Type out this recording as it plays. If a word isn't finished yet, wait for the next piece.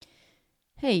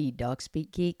Hey, Dog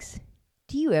Speak Geeks.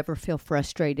 Do you ever feel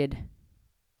frustrated?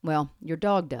 Well, your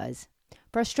dog does.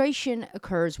 Frustration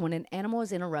occurs when an animal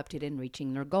is interrupted in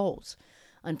reaching their goals.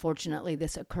 Unfortunately,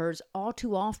 this occurs all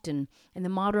too often in the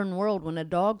modern world when a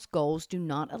dog's goals do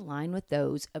not align with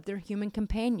those of their human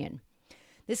companion.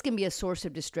 This can be a source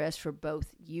of distress for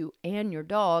both you and your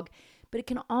dog, but it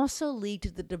can also lead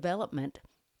to the development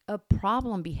of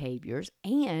problem behaviors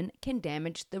and can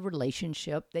damage the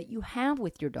relationship that you have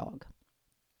with your dog.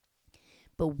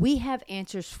 But we have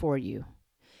answers for you.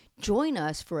 Join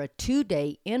us for a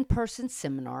 2-day in-person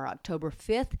seminar October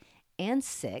 5th and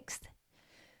 6th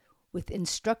with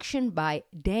instruction by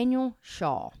Daniel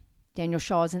Shaw. Daniel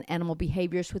Shaw is an animal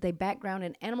behaviorist with a background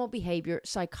in animal behavior,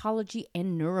 psychology,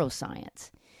 and neuroscience.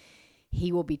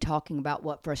 He will be talking about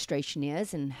what frustration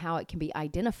is and how it can be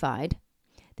identified,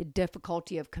 the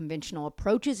difficulty of conventional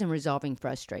approaches in resolving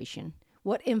frustration,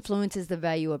 what influences the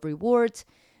value of rewards,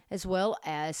 as well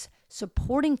as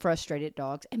supporting frustrated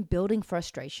dogs and building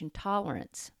frustration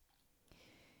tolerance.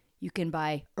 You can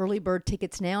buy early bird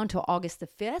tickets now until August the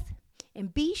 5th,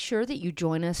 and be sure that you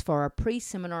join us for our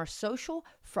pre-seminar social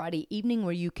Friday evening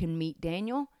where you can meet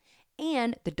Daniel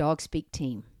and the Dog Speak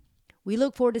team. We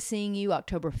look forward to seeing you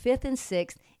October 5th and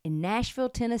 6th in Nashville,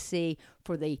 Tennessee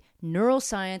for the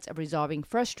Neuroscience of Resolving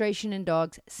Frustration in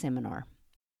Dogs seminar.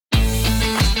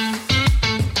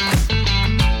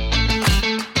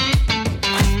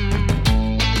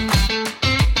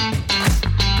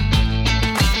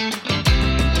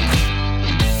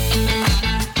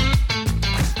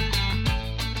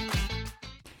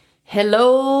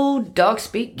 Hello, Dog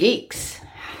Speak Geeks.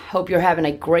 Hope you're having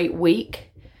a great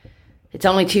week. It's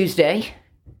only Tuesday.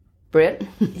 Britt?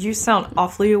 You sound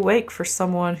awfully awake for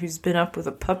someone who's been up with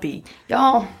a puppy,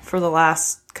 Y'all, for the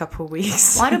last couple of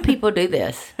weeks. why do people do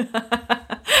this? Who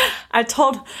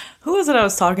was it I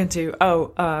was talking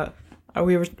to?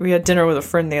 We had dinner with a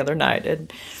friend the other night,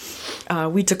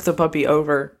 and we took the puppy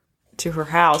over to her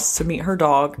house to meet her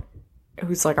dog,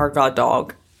 who's like our god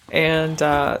dog, and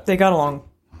they got along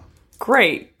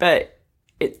great, but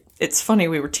it's funny,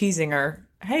 we were teasing her,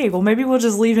 hey, well, maybe we'll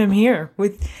just leave him here.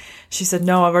 She said,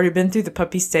 no, I've already been through the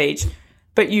puppy stage.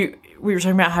 But we were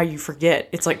talking about how you forget.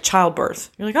 It's like childbirth.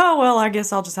 You're like, oh, well, I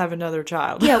guess I'll just have another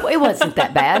child. Yeah, it wasn't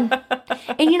that bad.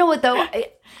 And you know what, though?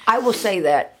 I will say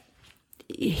that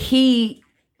he's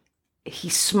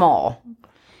small.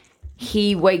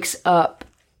 He wakes up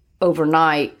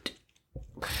overnight,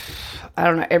 I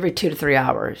don't know, every 2 to 3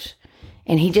 hours.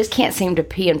 And he just can't seem to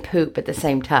pee and poop at the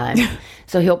same time.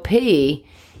 So he'll pee,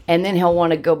 and then he'll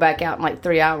want to go back out in like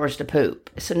 3 hours to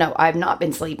poop. So no, I've not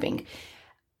been sleeping.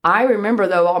 I remember,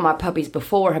 though, all my puppies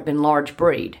before have been large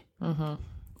breed. Mm-hmm.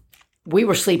 We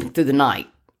were sleeping through the night.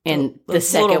 And the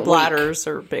second little bladders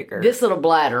week, are bigger. This little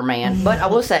bladder, man. But I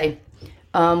will say,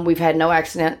 we've had no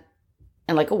accident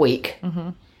in like a week.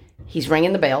 Mm-hmm. He's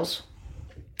ringing the bells.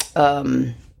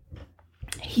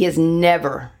 He has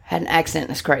never had an accident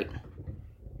in his crate.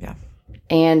 Yeah.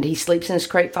 And he sleeps in his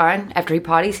crate fine. After he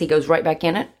potties, he goes right back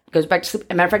in it. Goes back to sleep.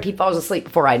 As a matter of fact, he falls asleep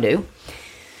before I do.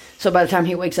 So by the time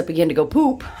he wakes up again to go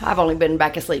poop, I've only been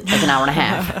back asleep like an hour and a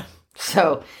half.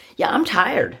 So, yeah, I'm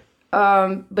tired.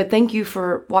 But thank you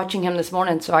for watching him this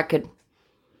morning so I could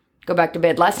go back to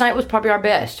bed. Last night was probably our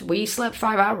best. We slept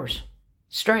 5 hours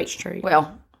straight.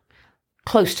 Well,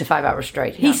 close to 5 hours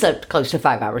straight. Yeah. He slept close to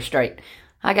 5 hours straight.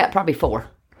 I got probably 4.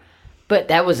 But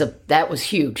that was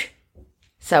huge.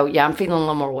 So, yeah, I'm feeling a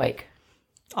little more awake.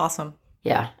 Awesome.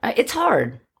 Yeah. It's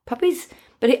hard. Puppies,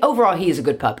 but overall, he is a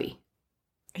good puppy.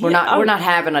 We're not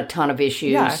having a ton of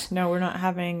issues. Yeah, no, we're not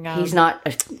having... He's not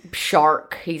a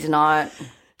shark. He's not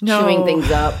chewing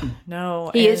things up. No.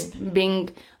 He is being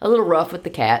a little rough with the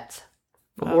cats.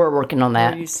 But we're working on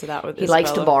that. We're used to that with He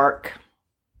likes to bark.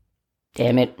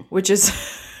 Damn it. Which is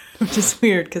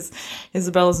weird, because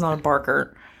Isabella's not a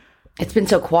barker. It's been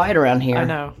so quiet around here. I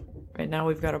know. Right now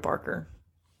we've got a barker.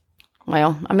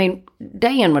 Well, I mean,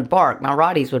 Dayan would bark. My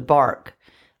Rotties would bark.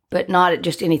 But not at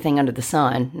just anything under the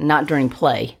sun. Not during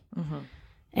play. Mm-hmm.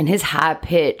 And his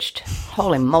high-pitched,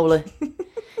 holy moly.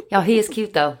 Y'all, he is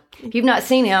cute, though. If you've not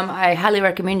seen him, I highly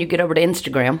recommend you get over to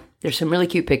Instagram. There's some really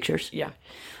cute pictures. Yeah.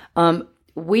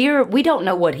 We don't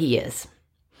know what he is.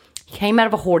 He came out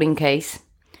of a hoarding case.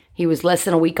 He was less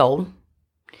than a week old.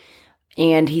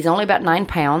 And he's only about 9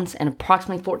 pounds and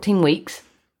approximately 14 weeks.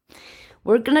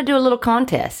 We're going to do a little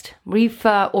contest. We've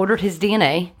ordered his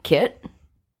DNA kit.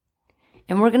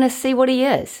 And we're going to see what he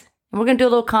is. And we're going to do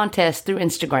a little contest through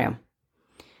Instagram.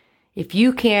 If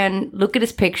you can look at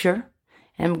his picture,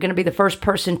 and we're going to be the first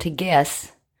person to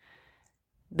guess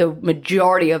the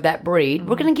majority of that breed,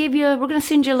 we're going to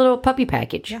send you a little puppy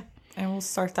package. Yeah. And we'll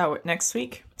start that next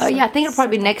week. Yeah, I think it'll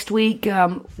probably be next week.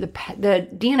 The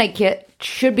DNA kit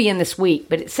should be in this week,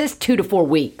 but it says 2 to 4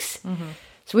 weeks.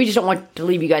 So we just don't want to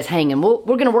leave you guys hanging. We're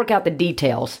going to work out the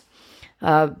details.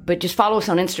 But just follow us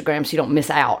on Instagram so you don't miss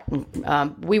out.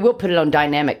 We will put it on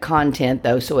dynamic content,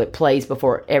 though, so it plays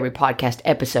before every podcast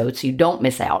episode so you don't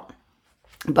miss out.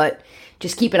 But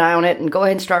just keep an eye on it and go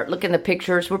ahead and start looking at the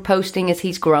pictures we're posting as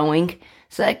he's growing.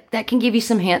 So that can give you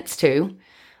some hints, too.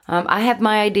 I have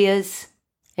my ideas.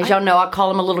 As y'all know, I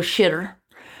call him a little shitter.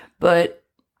 But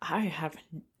I haven't.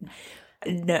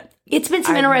 No, it's been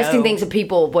some interesting things of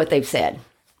people, what they've said.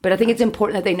 But I think it's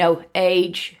important that they know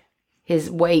age, his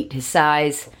weight, his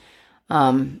size.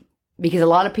 Because a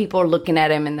lot of people are looking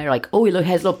at him and they're like, oh, he has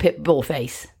a little pit bull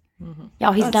face.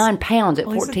 Y'all, he's 9 pounds at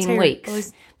 14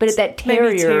 weeks. But at that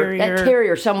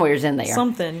terrier somewhere's in there.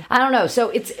 Something. I don't know.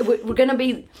 So we're going to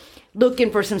be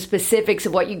looking for some specifics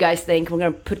of what you guys think. We're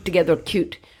going to put together a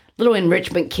cute little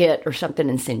enrichment kit or something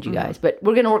and send you guys. But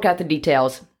we're going to work out the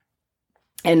details.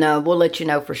 And we'll let you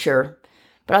know for sure.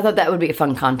 But I thought that would be a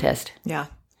fun contest. Yeah.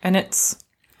 And it's,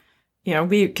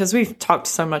 because we've talked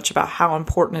so much about how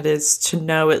important it is to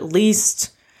know at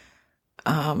least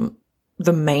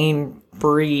the main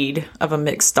breed of a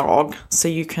mixed dog so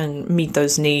you can meet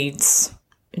those needs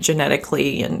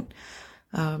genetically and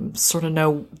sort of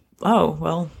know, oh,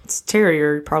 well, it's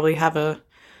terrier. You probably have a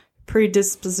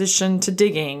predisposition to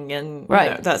digging and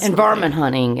that environment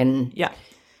hunting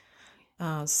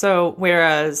and so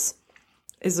whereas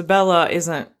Isabella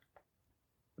isn't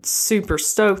super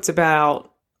stoked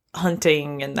about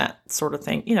hunting and that sort of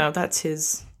thing, that's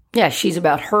his. Yeah, she's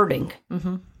about herding.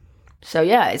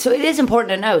 So so it is important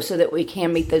to know so that we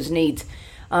can meet those needs,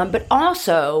 but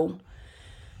also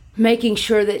making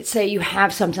sure that, say, you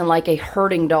have something like a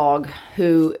herding dog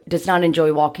who does not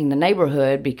enjoy walking the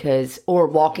neighborhood or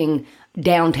walking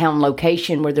downtown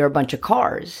location where there are a bunch of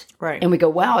cars. Right. And we go,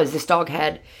 wow, has this dog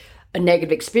had a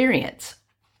negative experience?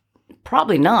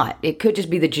 Probably not. It could just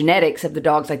be the genetics of the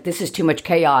dogs. Like, this is too much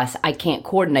chaos. I can't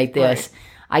coordinate this. Right.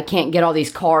 I can't get all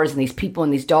these cars and these people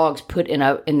and these dogs put in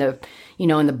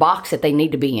the box that they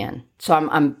need to be in. So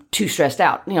I'm too stressed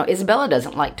out. Isabella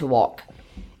doesn't like to walk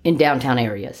in downtown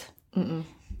areas.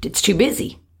 It's too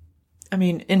busy. I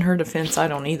mean, in her defense, I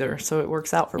don't either. So it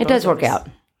works out for both It does of work us. out.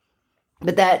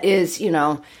 But that is,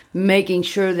 making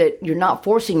sure that you're not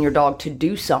forcing your dog to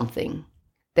do something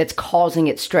that's causing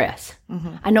it stress.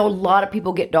 I know a lot of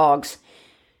people get dogs,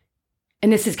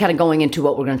 and this is kind of going into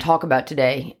what we're going to talk about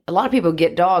today. A lot of people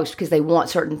get dogs because they want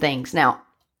certain things. Now,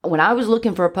 when I was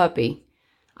looking for a puppy,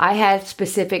 I had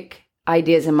specific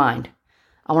ideas in mind.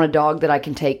 I want a dog that I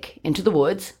can take into the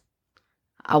woods.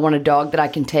 I want a dog that I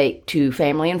can take to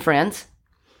family and friends.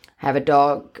 I have a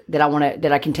dog that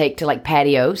I can take to like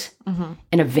patios and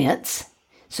events.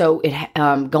 So it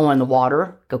go in the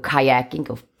water, go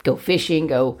kayaking, go fishing,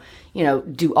 go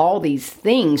do all these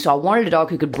things. So I wanted a dog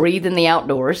who could breathe in the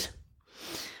outdoors.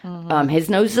 His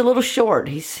nose is a little short.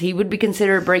 He would be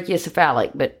considered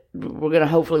brachiocephalic, but we're going to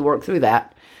hopefully work through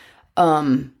that.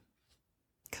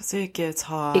 Because it gets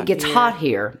hot. It gets hot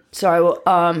here. So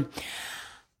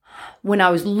when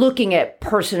I was looking at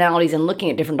personalities and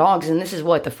looking at different dogs, and this is the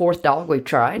 4th dog we've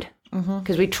tried,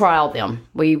 because we trial them.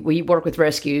 We work with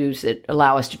rescues that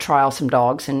allow us to trial some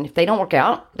dogs, and if they don't work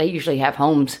out, they usually have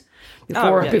homes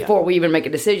before we even make a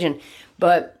decision.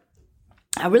 But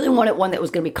I really wanted one that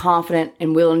was going to be confident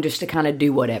and willing just to kind of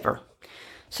do whatever.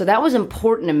 So that was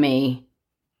important to me.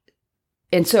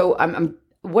 And so I'm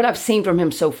what I've seen from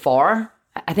him so far,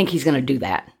 I think he's going to do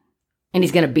that. And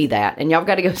he's going to be that. And y'all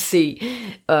got to go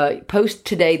see, post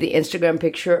today the Instagram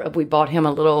picture of we bought him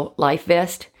a little life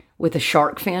vest with a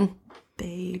shark fin.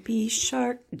 Baby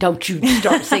shark. Don't you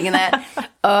start singing that.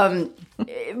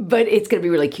 But it's going to be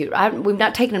really cute. We've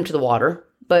not taken him to the water,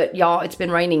 but y'all, it's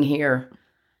been raining here.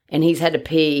 And he's had to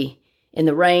pee in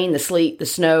the rain, the sleet, the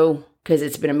snow, because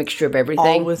it's been a mixture of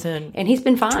everything. All within and he's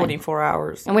been fine. 24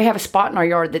 hours. And we have a spot in our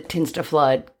yard that tends to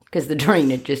flood because the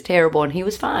drainage is just terrible, and he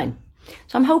was fine.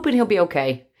 So I'm hoping he'll be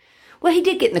okay. Well, he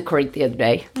did get in the creek the other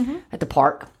day at the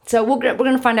park. So we're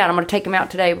going to find out. I'm going to take him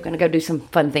out today. We're going to go do some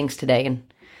fun things today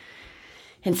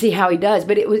and see how he does.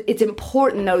 But it's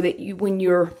important, though, that when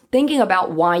you're thinking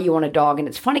about why you want a dog, and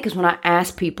it's funny because when I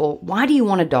ask people, why do you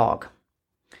want a dog?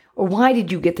 Or why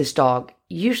did you get this dog?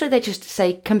 Usually they just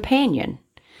say companion.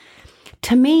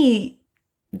 To me,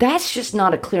 that's just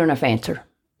not a clear enough answer.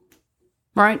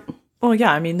 Right? Well,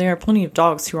 yeah. I mean, there are plenty of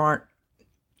dogs who aren't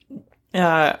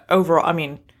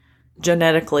overall,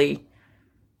 genetically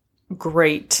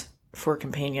great for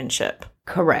companionship.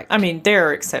 Correct. There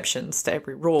are exceptions to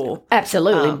every rule.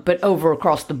 Absolutely, but over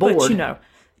across the board. But,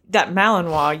 that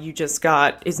Malinois you just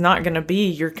got is not going to be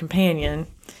your companion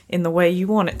in the way you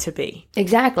want it to be.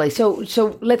 Exactly. So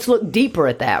let's look deeper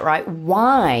at that, right?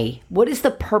 Why? What is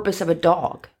the purpose of a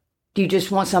dog? Do you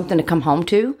just want something to come home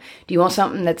to? Do you want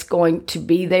something that's going to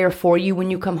be there for you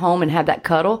when you come home and have that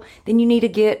cuddle? Then you need to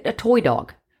get a toy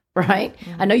dog, right?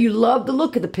 Mm-hmm. I know you love the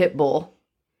look of the pit bull,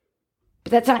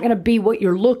 but that's not going to be what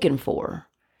you're looking for.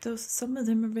 Most of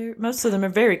them are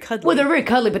very cuddly. Well, they're very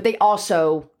cuddly, but they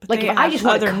also, I just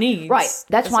want other needs. Right.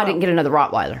 That's why I didn't get another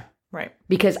Rottweiler. Right.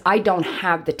 Because I don't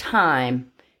have the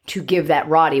time to give that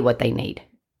Rottie what they need.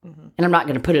 Mm-hmm. And I'm not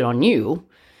going to put it on you.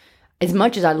 As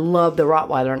much as I love the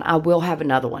Rottweiler, and I will have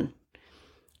another one,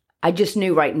 I just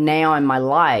knew right now in my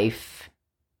life,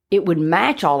 it would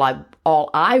match all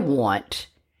I want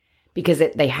because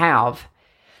they have.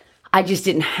 I just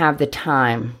didn't have the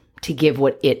time to give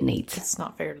what it needs. It's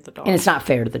not fair to the dog. And it's not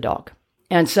fair to the dog.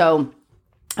 And so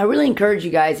I really encourage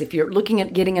you guys, if you're looking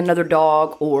at getting another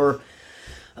dog or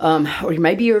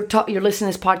maybe you're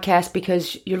listening to this podcast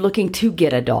because you're looking to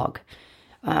get a dog.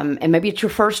 And maybe it's your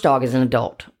first dog as an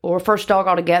adult or first dog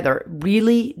altogether.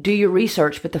 Really do your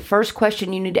research. But the first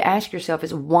question you need to ask yourself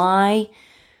is, why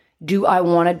do I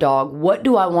want a dog? What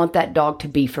do I want that dog to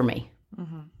be for me?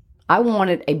 Mm-hmm. I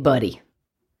wanted a buddy.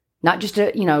 Not just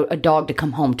a dog to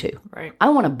come home to. Right. I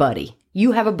want a buddy.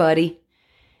 You have a buddy,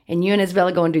 and you and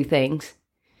Isabella go and do things.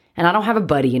 And I don't have a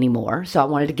buddy anymore, so I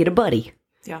wanted to get a buddy.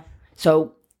 Yeah.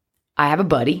 So I have a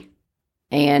buddy,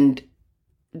 and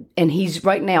he's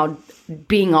right now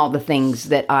being all the things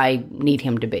that I need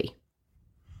him to be.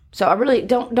 So I really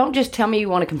don't just tell me you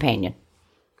want a companion.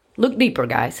 Look deeper,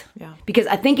 guys. Yeah. Because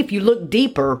I think if you look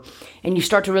deeper and you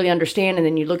start to really understand, and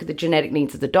then you look at the genetic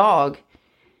needs of the dog,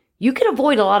 you can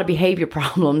avoid a lot of behavior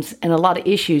problems and a lot of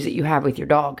issues that you have with your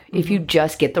dog if you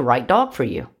just get the right dog for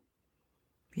you.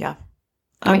 Yeah.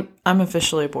 I'm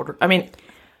officially a border.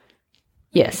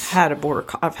 Yes.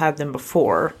 I've had them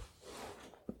before.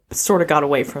 Sort of got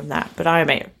away from that, but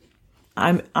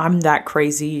I'm that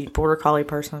crazy border collie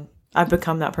person. I've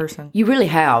become that person. You really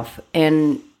have.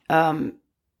 And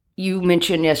you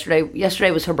mentioned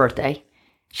yesterday was her birthday.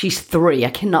 She's 3. I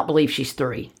cannot believe she's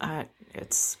 3.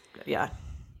 Yeah.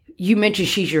 You mentioned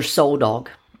she's your soul dog.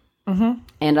 Mm-hmm.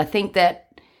 And I think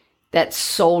that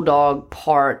soul dog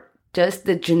part,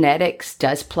 the genetics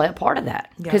does play a part of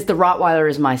that. Because the Rottweiler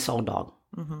is my soul dog.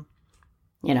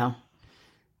 Mm-hmm.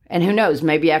 And who knows,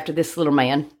 maybe after this little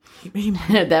man,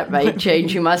 that may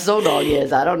change who my soul dog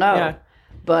is. I don't know. Yeah.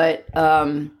 But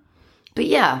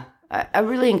yeah, I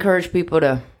really encourage people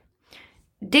to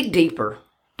dig deeper.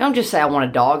 Don't just say I want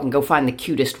a dog and go find the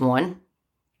cutest one.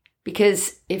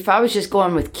 Because if I was just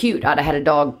going with cute, I'd have had a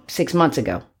dog 6 months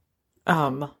ago.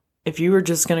 If you were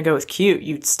just going to go with cute,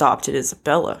 you'd stopped at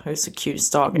Isabella, who's the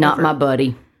cutest dog Not ever. My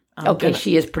buddy.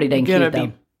 She is pretty dang cute, though. I'm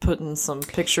going to be putting some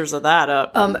pictures of that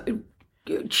up.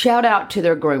 Shout out to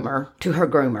her groomer.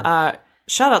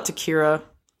 Shout out to Kira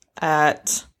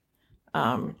at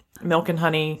Milk and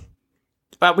Honey.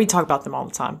 We talk about them all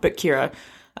the time, but Kira,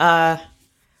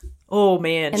 oh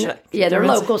man, they're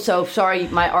local. So sorry,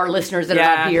 our listeners that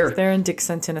are not here. They're in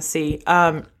Dixon, Tennessee.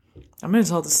 I'm going to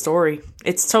tell the story.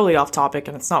 It's totally off topic,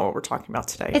 and it's not what we're talking about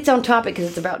today. It's on topic because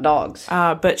it's about dogs.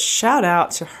 But shout out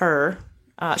to her.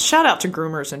 Shout out to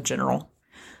groomers in general.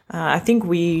 I think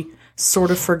we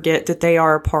sort of forget that they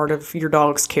are a part of your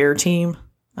dog's care team.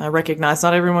 I recognize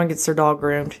not everyone gets their dog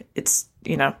groomed. It's,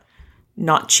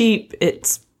 not cheap.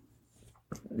 It's,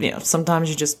 sometimes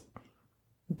you just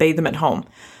bathe them at home.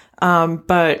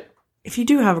 But if you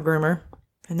do have a groomer,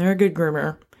 and they're a good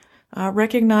groomer,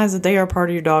 recognize that they are part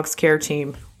of your dog's care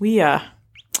team.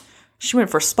 She went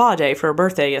for spa day for her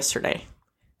birthday yesterday.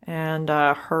 And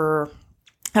her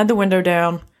had the window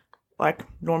down, like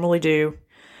normally do.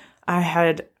 I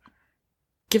had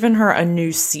given her a new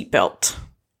seatbelt,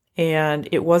 and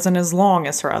it wasn't as long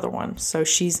as her other one. So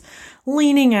she's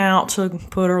leaning out to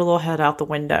put her little head out the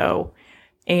window,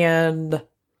 and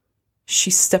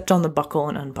she stepped on the buckle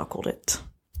and unbuckled it.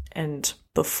 And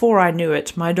before I knew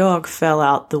it, my dog fell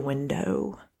out the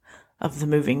window of the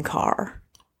moving car.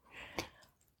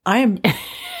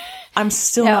 I'm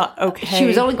still not okay. She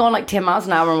was only going like 10 miles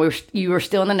an hour, and you were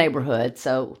still in the neighborhood.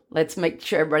 So let's make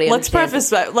sure everybody understands. Let's preface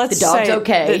that. Let's the dog's say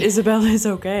okay. that Isabella is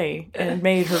okay and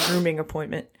made her grooming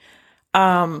appointment.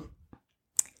 I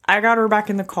got her back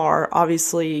in the car,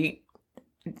 obviously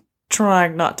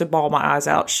trying not to bawl my eyes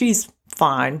out. She's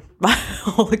fine by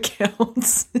all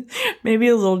accounts. Maybe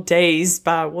a little dazed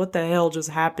by what the hell just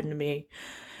happened to me.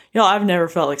 I've never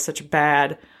felt like such a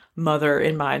bad mother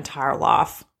in my entire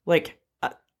life.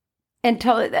 And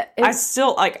tell it that I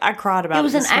still I cried about it. It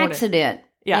was an accident.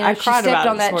 Yeah, I cried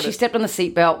about it. Sort of. She stepped on the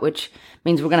seatbelt, which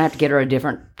means we're going to have to get her a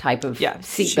different type of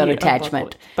seatbelt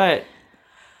attachment. But,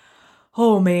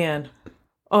 oh man,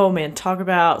 talk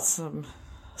about some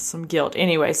guilt.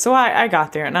 Anyway, so I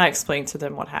got there and I explained to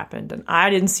them what happened, and I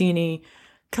didn't see any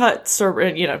cuts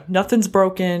or, nothing's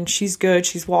broken. She's good.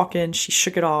 She's walking. She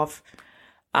shook it off.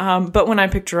 But when I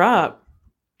picked her up,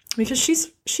 because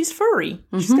she's furry,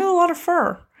 she's got a lot of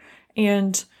fur,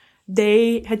 and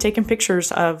they had taken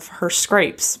pictures of her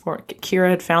scrapes. Kira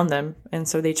had found them, and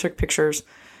so they took pictures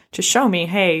to show me,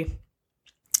 hey,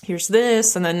 here's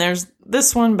this, and then there's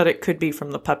this one, but it could be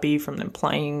from the puppy, from them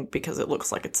playing, because it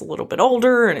looks like it's a little bit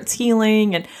older and it's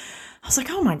healing. And I was like,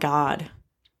 oh my God.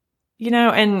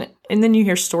 And then you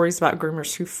hear stories about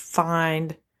groomers who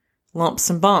find lumps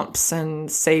and bumps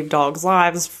and save dogs'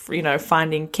 lives,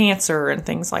 finding cancer and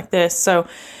things like this. So,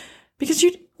 because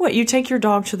you take your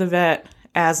dog to the vet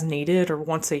as needed or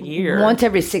once a year? Once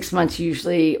every 6 months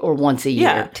usually, or once a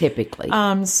year, typically.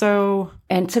 And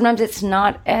sometimes it's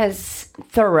not as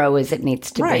thorough as it needs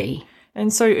to be.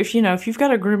 And so if you've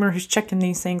got a groomer who's checking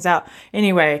these things out,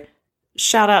 anyway,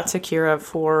 shout out to Kira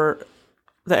for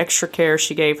the extra care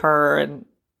she gave her, and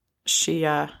she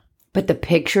but the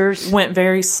pictures went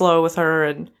very slow with her,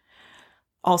 and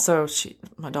also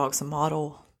my dog's a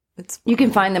model. You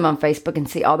can find them on Facebook and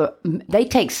see they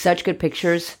take such good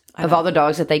pictures of all the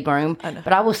dogs that they groom.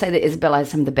 But I will say that Isabella has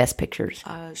some of the best pictures.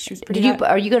 She was pretty.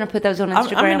 Are you going to put those on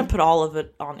Instagram? I'm going to put all of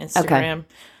it on Instagram.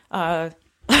 Okay.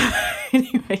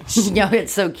 Anyway,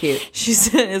 it's so cute. She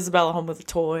sent Isabella home with a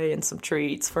toy and some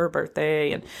treats for her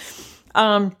birthday, and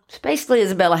so basically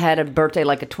Isabella had a birthday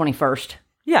like a 21st.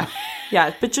 Yeah.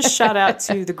 But just shout out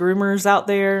to the groomers out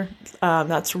there.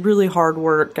 That's really hard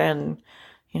work, and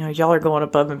y'all are going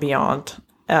above and beyond.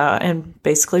 And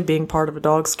basically being part of a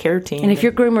dog's care team. And if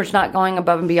your groomer's not going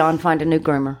above and beyond, find a new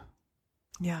groomer.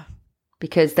 Yeah.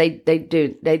 Because you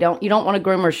don't want a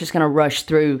groomer who's just going to rush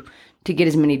through to get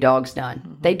as many dogs done.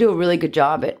 Mm-hmm. They do a really good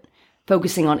job at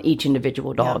focusing on each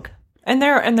individual dog. Yeah. And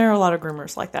there are a lot of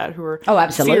groomers like that who are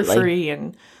fear-free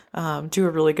and do a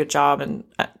really good job and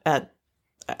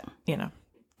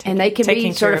and they can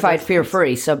be certified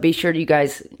fear-free, so be sure you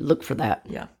guys look for that.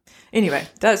 Yeah. Anyway,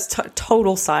 that's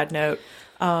total side note.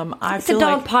 It's a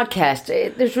dog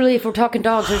podcast. There's really, if we're talking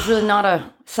dogs, there's really not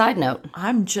a side note.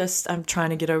 I'm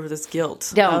trying to get over this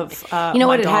guilt. Don't.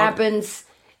 It happens.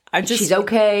 She's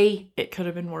okay. It could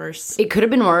have been worse.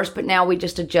 But now we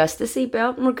just adjust the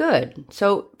seatbelt and we're good.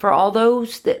 So for all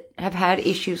those that have had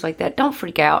issues like that, don't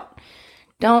freak out.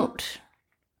 We're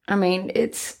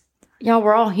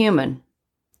all human.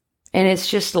 And it's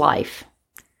just life.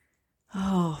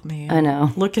 Oh, man. I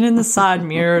know. Looking in the side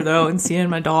mirror, though, and seeing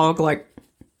my dog,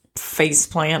 face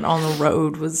plant on the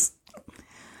road was...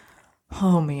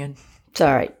 Oh, man. It's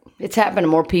all right. It's happened to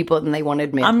more people than they want to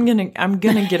admit. I'm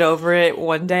gonna get over it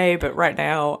one day, but right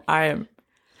now, I am...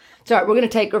 It's all right. We're going to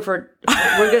take her for...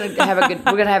 We're going to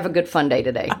have a good fun day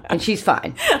today. And she's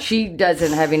fine. She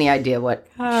doesn't have any idea what...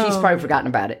 She's probably forgotten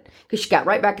about it. Because she got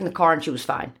right back in the car and she was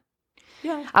fine.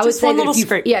 Yeah, I would say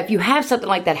that if you have something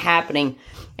like that happening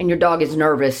and your dog is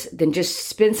nervous, then just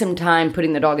spend some time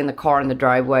putting the dog in the car in the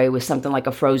driveway with something like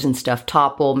a frozen stuffed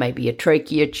topple, maybe a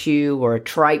trachea chew or a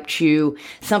tripe chew,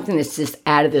 something that's just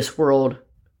out of this world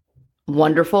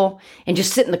wonderful, and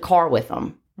just sit in the car with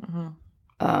them. Mm-hmm.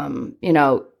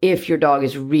 If your dog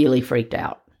is really freaked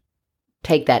out,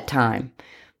 take that time.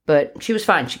 But she was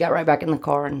fine. She got right back in the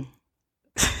car and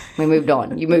we moved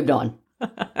on. You moved on.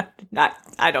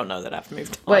 I don't know that I've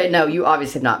moved on. Well, no, you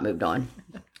obviously have not moved on.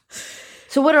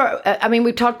 So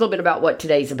we've talked a little bit about what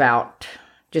today's about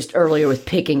just earlier with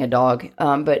picking a dog.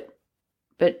 But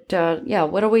what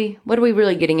are we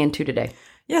really getting into today?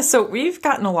 Yeah, so we've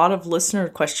gotten a lot of listener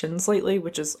questions lately,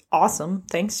 which is awesome.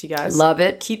 Thanks, you guys. Love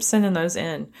it. Keep sending those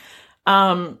in.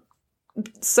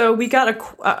 So we got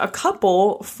a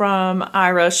couple from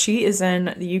Ira. She is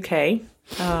in the UK,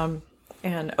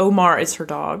 and Omar is her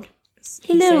dog.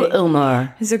 Hello,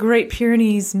 Omar. He's a Great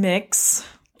Pyrenees mix.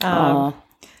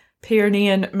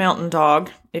 Pyrenean mountain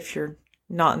dog. If you're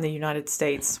not in the United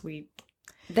States,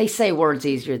 they say words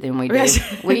easier than we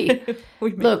do.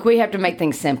 We have to make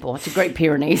things simple. It's a Great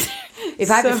Pyrenees.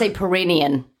 If I have to say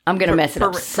Pyrenean, I'm going to mess it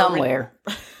up somewhere.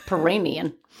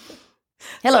 Pyrenean.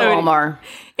 Hello, Omar.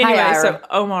 Anyway, Hi, Ira. So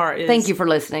Omar is... Thank you for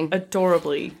listening.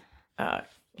 Adorably.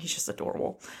 He's just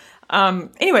adorable.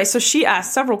 Anyway, so she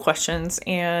asked several questions,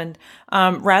 and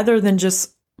rather than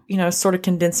just, sort of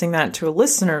condensing that to a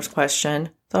listener's question,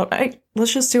 thought, hey,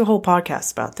 let's just do a whole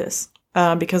podcast about this,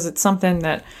 because it's something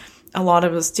that a lot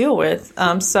of us deal with.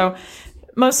 So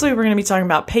mostly we're going to be talking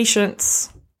about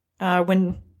patience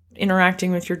when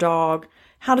interacting with your dog,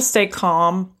 how to stay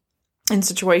calm in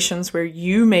situations where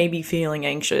you may be feeling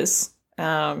anxious.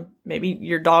 Maybe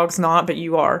your dog's not, but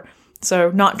you are.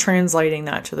 So not translating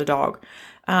that to the dog.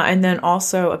 And then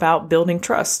also about building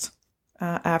trust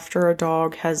after a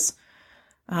dog has,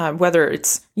 whether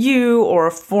it's you or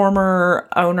a former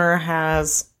owner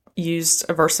has used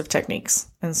aversive techniques.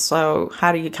 And so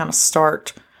how do you kind of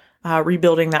start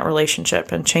rebuilding that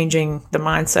relationship and changing the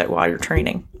mindset while you're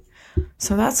training?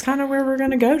 So that's kind of where we're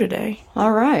going to go today.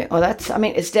 All right. Well,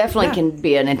 it's definitely can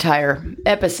be an entire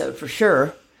episode for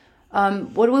sure.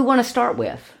 What do we want to start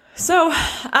with? So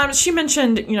she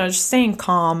mentioned, just staying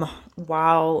calm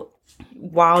while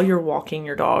you're walking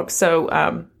your dog. So,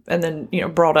 and then,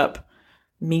 brought up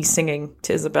me singing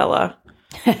to Isabella.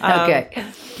 Okay.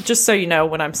 Just so you know,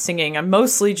 when I'm singing, I'm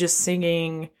mostly just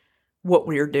singing what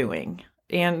we're doing.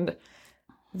 And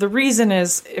the reason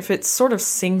is if it's sort of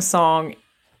sing-song,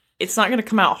 it's not going to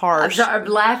come out harsh. I'm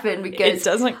laughing because it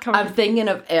doesn't come. I'm thinking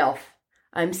of Elf.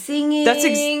 I'm singing.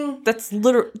 That's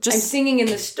literally just. I'm singing in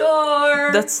the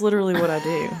store. That's literally what I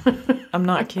do. I'm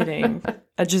not kidding.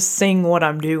 I just sing what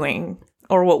I'm doing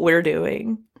or what we're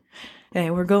doing.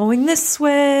 And we're going this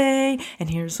way, and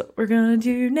here's what we're going to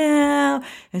do now.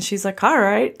 And she's like, all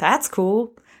right, that's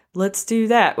cool. Let's do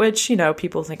that. Which,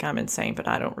 people think I'm insane, but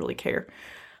I don't really care.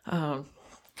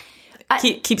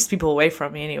 Keeps people away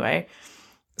from me anyway.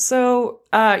 So,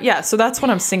 so that's what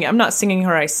I'm singing. I'm not singing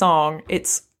her a song.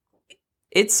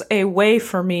 It's a way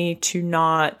for me to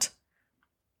not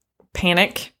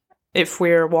panic if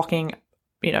we're walking,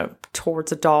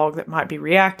 towards a dog that might be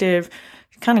reactive,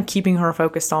 kind of keeping her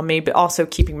focused on me, but also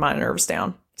keeping my nerves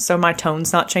down. So my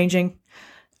tone's not changing,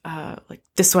 like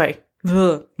this way.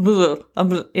 I'm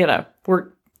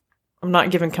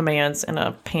not giving commands in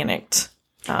a panicked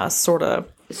sort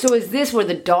of. So is this where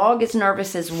the dog is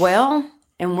nervous as well?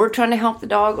 And we're trying to help the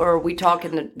dog, or are we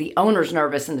talking the owner's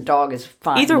nervous and the dog is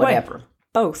fine? Either whatever? way,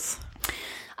 both.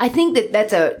 I think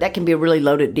that can be a really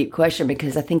loaded, deep question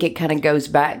because I think it kind of goes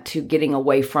back to getting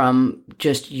away from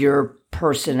just your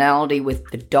personality with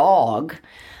the dog.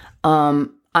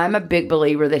 I'm a big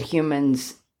believer that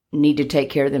humans need to take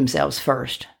care of themselves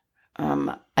first.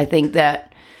 I think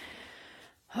that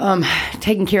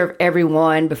taking care of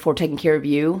everyone before taking care of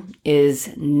you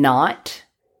is not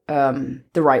the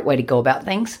right way to go about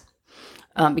things.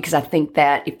 Because I think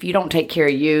that if you don't take care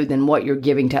of you, then what you're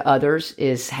giving to others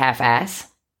is half-ass,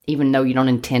 even though you don't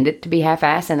intend it to be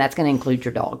half-ass, and that's going to include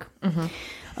your dog.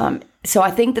 Mm-hmm. So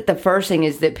I think that the first thing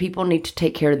is that people need to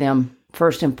take care of them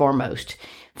first and foremost.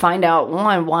 Find out,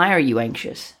 one, why are you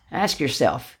anxious? Ask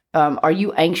yourself, are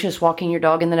you anxious walking your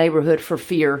dog in the neighborhood for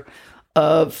fear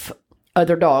of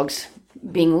other dogs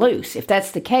being loose? If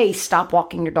that's the case, stop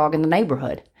walking your dog in the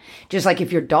neighborhood. Just like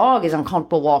if your dog is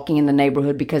uncomfortable walking in the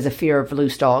neighborhood because of fear of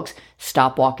loose dogs,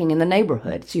 stop walking in the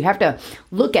neighborhood. So you have to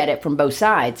look at it from both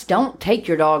sides. Don't take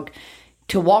your dog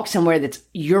to walk somewhere that's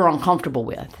you're uncomfortable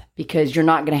with because you're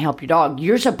not going to help your dog.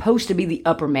 You're supposed to be the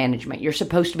upper management. You're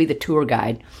supposed to be the tour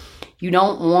guide. You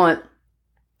don't want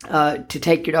to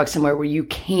take your dog somewhere where you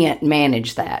can't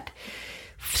manage that.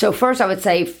 So first I would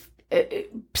say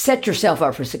set yourself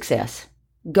up for success.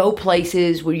 Go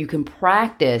places where you can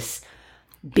practice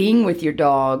being with your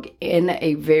dog in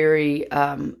a very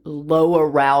low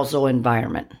arousal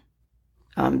environment.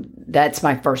 That's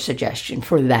my first suggestion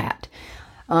for that.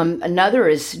 Another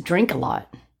is drink a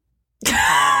lot.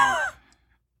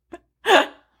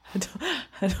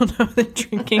 I don't know that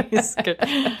drinking is good.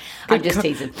 I'm just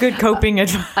teasing. Good coping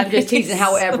advice. I'm just teasing.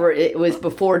 However, it was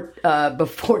before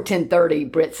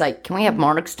 10:30. Britt's like, "Can we have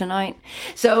Marks tonight?"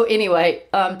 So anyway,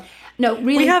 no,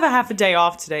 really, we have a half a day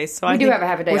off today, so we do have a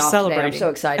half a day off celebrating. Today. I'm so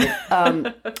excited.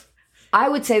 I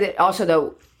would say that also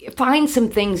though, find some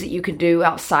things that you can do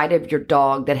outside of your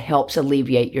dog that helps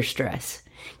alleviate your stress.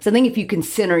 Because I think if you can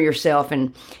center yourself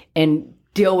and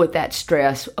deal with that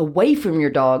stress away from your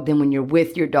dog, then when you're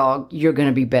with your dog, you're going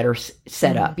to be better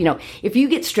set up. If you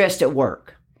get stressed at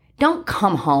work, don't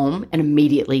come home and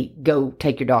immediately go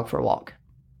take your dog for a walk.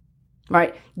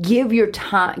 Right? Give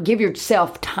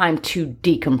yourself time to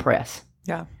decompress.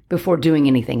 Yeah. Before doing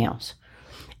anything else.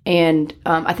 And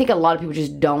I think a lot of people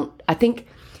just don't. I think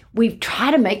we've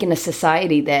tried to make in a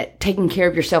society that taking care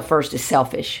of yourself first is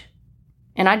selfish.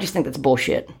 And I just think that's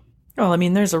bullshit. Well, I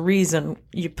mean, there's a reason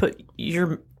you put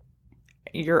your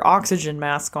oxygen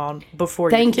mask on before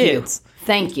your kids.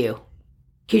 Thank you.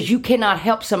 Because you cannot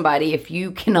help somebody if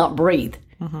you cannot breathe.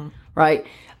 Mm-hmm. Right?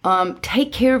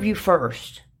 Take care of you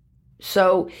first.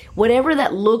 So whatever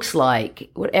that looks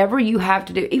like, whatever you have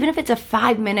to do, even if it's a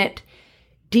 5-minute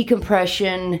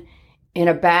decompression in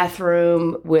a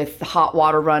bathroom with hot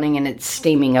water running and it's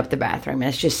steaming up the bathroom and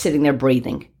it's just sitting there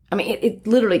breathing. I mean, it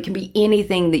literally can be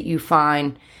anything that you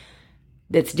find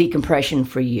that's decompression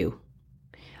for you.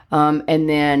 And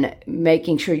then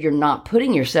making sure you're not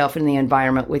putting yourself in the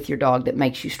environment with your dog that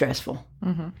makes you stressful.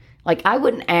 Mm-hmm. Like, I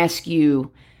wouldn't ask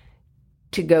you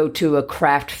to go to a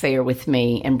craft fair with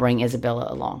me and bring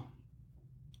Isabella along,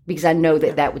 because I know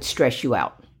that that would stress you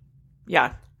out.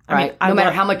 Yeah. Right? No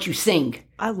matter how much you sing.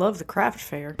 I love the craft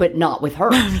fair. But not with her,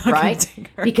 right?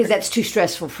 Her. Because that's too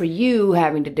stressful for you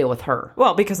having to deal with her.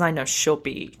 Well, because I know she's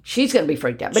going to be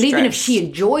freaked out. But even if she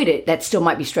enjoyed it, that still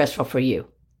might be stressful for you.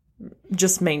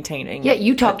 Just maintaining. Yeah,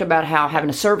 you talked about how having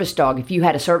a service dog, if you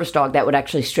had a service dog, that would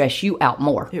actually stress you out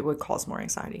more. It would cause more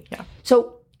anxiety, yeah.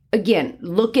 So, again,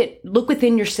 look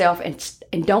within yourself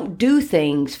and don't do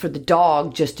things for the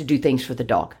dog just to do things for the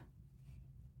dog.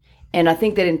 And I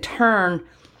think that in turn,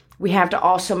 we have to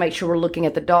also make sure we're looking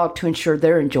at the dog to ensure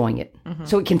they're enjoying it. Mm-hmm.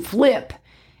 So it can flip,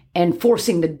 and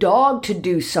forcing the dog to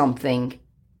do something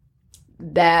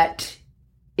that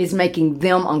is making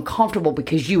them uncomfortable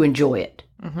because you enjoy it.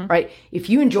 Mm-hmm. Right? If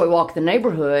you enjoy walking the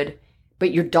neighborhood,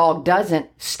 but your dog doesn't,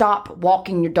 stop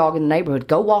walking your dog in the neighborhood.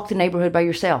 Go walk the neighborhood by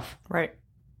yourself. Right.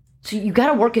 So you got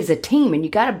to work as a team, and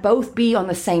you got to both be on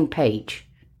the same page.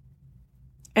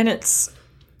 And it's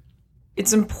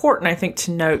important, I think,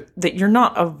 to note that you're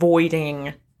not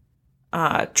avoiding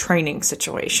training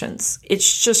situations.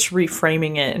 It's just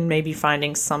reframing it and maybe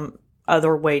finding some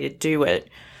other way to do it.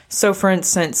 So, for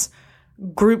instance,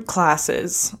 group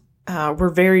classes were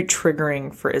very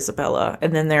triggering for Isabella,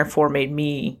 and then therefore made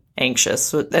me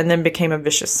anxious, and then became a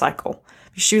vicious cycle.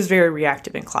 She was very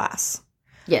reactive in class.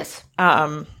 Yes.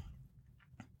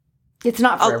 It's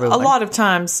not for everyone. A lot of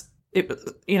times,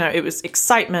 it was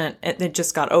excitement, and it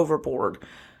just got overboard.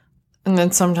 And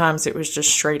then sometimes it was just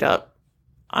straight up,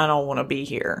 I don't want to be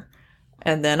here.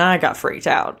 And then I got freaked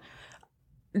out.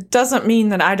 It doesn't mean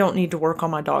that I don't need to work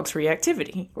on my dog's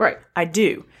reactivity. Right. I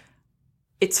do.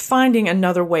 It's finding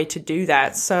another way to do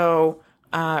that. So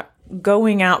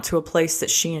going out to a place that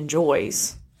she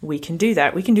enjoys, we can do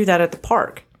that. We can do that at the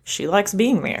park. She likes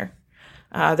being there.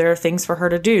 There are things for her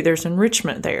to do. There's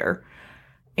enrichment there.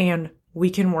 And we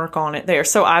can work on it there.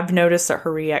 So I've noticed that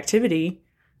her reactivity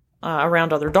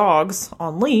around other dogs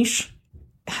on leash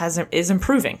is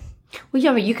improving. Well,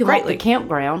 yeah, I mean, you can walk the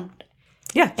campground.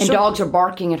 Yeah. And dogs are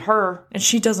barking at her. And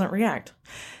she doesn't react.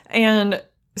 And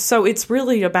so it's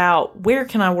really about, where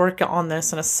can I work on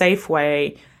this in a safe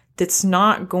way that's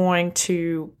not going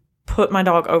to put my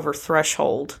dog over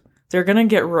threshold. They're going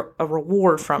to get a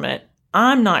reward from it.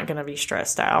 I'm not going to be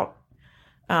stressed out.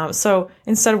 So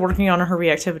instead of working on her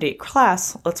reactivity at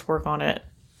class, let's work on it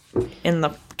in the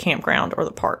campground or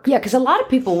the park. Yeah, because a lot of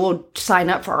people will sign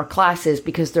up for our classes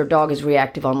because their dog is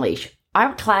reactive on leash.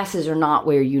 Our classes are not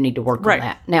where you need to work on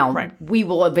that. Now, we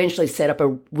will eventually set up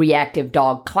a reactive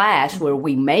dog class where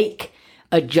we make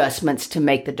adjustments to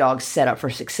make the dog set up for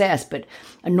success. But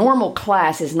a normal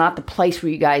class is not the place where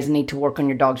you guys need to work on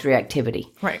your dog's reactivity.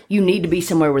 Right. You need to be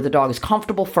somewhere where the dog is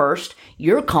comfortable first.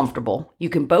 You're comfortable. You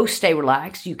can both stay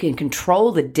relaxed. You can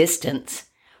control the distance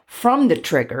from the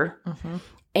trigger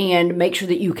and make sure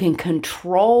that you can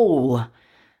control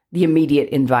the immediate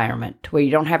environment where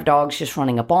you don't have dogs just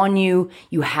running up on you.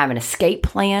 You have an escape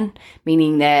plan,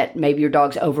 meaning that maybe your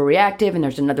dog's overreactive and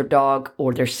there's another dog,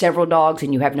 or there's several dogs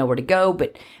and you have nowhere to go,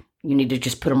 but you need to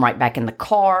just put them right back in the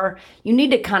car. You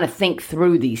need to kind of think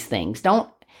through these things.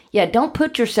 Don't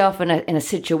put yourself in a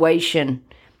situation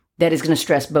that is going to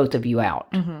stress both of you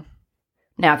out. Mm-hmm.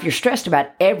 Now, if you're stressed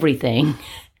about everything,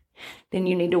 then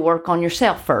you need to work on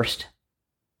yourself first.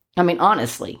 I mean,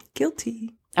 honestly.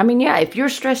 Guilty. I mean, yeah, if you're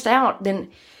stressed out, then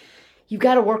you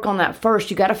got to work on that first.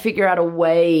 You got to figure out a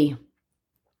way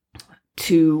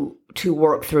to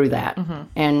work through that. Mm-hmm.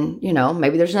 And,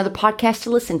 maybe there's another podcast to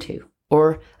listen to,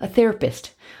 or a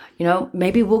therapist.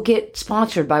 Maybe we'll get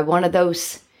sponsored by one of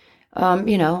those,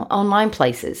 online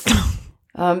places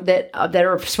that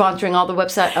are sponsoring all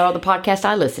the podcasts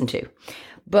I listen to.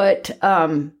 But,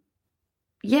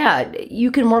 yeah, you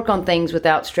can work on things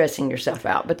without stressing yourself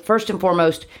out. But first and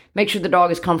foremost, make sure the dog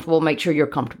is comfortable. Make sure you're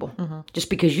comfortable. Mm-hmm. Just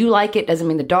because you like it doesn't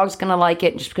mean the dog's going to like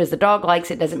it. Just because the dog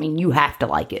likes it doesn't mean you have to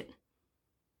like it.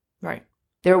 Right.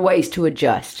 There are ways to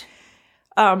adjust.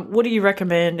 What do you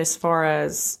recommend as far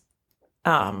as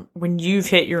when you've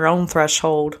hit your own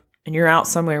threshold and you're out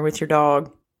somewhere with your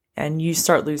dog and you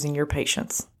start losing your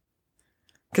patience?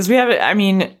 Because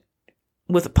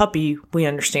with a puppy, we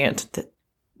understand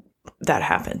that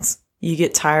happens. You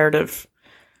get tired of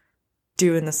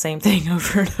doing the same thing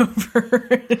over and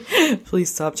over.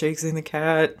 Please stop chasing the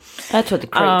cat. That's what the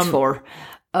crate's for.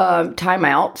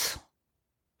 Timeouts.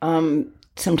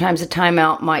 Sometimes a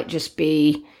timeout might just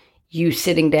be you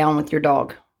sitting down with your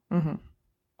dog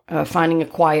finding a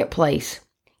quiet place,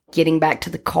 getting back to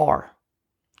the car,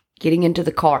 getting into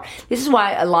the car. This is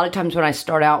why a lot of times when I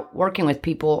start out working with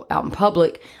people out in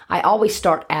public, I always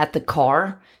start at the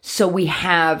car so we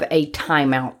have a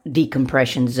timeout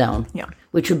decompression zone,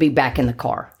 which would be back in the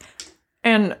car.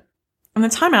 And the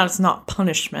timeout is not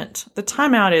punishment. The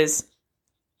timeout is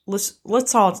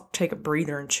let's all take a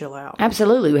breather and chill out.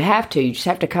 Absolutely, we have to. You just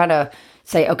have to kind of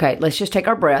say, okay, let's just take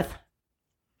our breath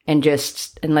and let's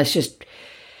just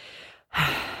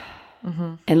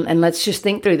and let's just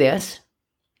think through this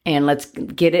and let's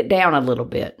get it down a little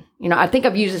bit. I think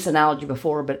I've used this analogy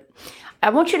before, but I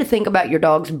want you to think about your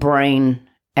dog's brain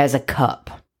as a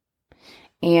cup.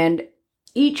 And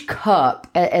each cup,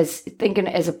 as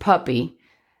a puppy,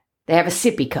 they have a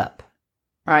sippy cup.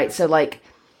 All right, so like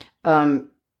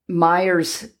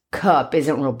Meyer's cup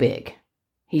isn't real big.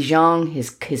 He's young.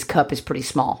 His cup is pretty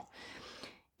small.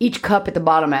 Each cup at the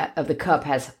bottom of the cup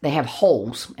they have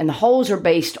holes, and the holes are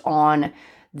based on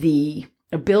the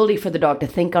ability for the dog to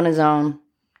think on his own,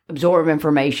 absorb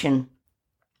information,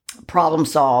 problem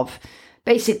solve,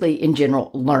 basically in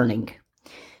general learning.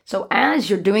 So as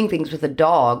you're doing things with a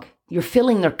dog, you're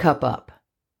filling their cup up.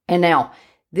 And now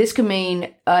this could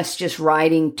mean us just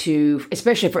riding to,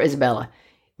 especially for Isabella,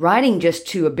 riding just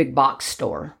to a big box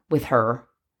store with her.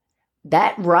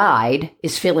 That ride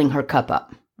is filling her cup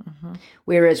up.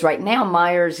 Whereas right now,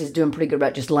 Myers is doing pretty good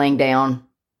about just laying down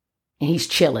and he's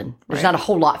chilling. There's not a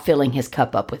whole lot filling his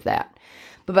cup up with that.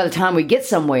 But by the time we get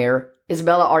somewhere,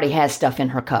 Isabella already has stuff in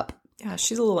her cup. Yeah,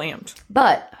 she's a little amped.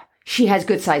 But she has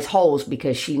good sized holes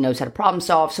because she knows how to problem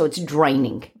solve, so it's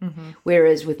draining.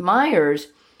 Whereas with Myers,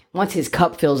 once his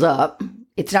cup fills up,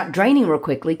 it's not draining real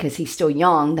quickly because he's still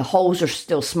young. The holes are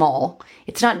still small.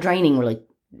 It's not draining really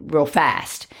real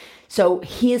fast. So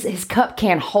his cup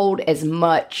can't hold as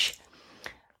much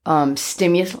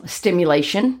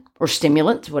stimulation or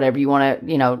stimulants, whatever you want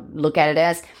to, look at it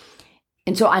as.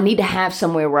 And so I need to have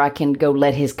somewhere where I can go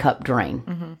let his cup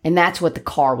drain. And that's what the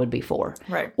car would be for.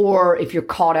 Right. Or if you're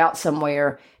caught out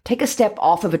somewhere, take a step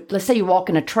off of it. Let's say you're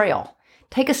walking a trail.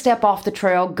 Take a step off the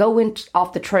trail, go in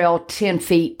off the trail 10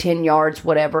 feet, 10 yards,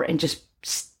 whatever, and just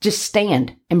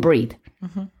stand and breathe.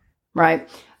 Right?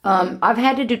 I've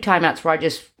had to do timeouts where I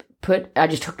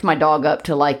just hooked my dog up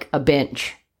to like a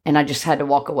bench and I just had to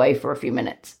walk away for a few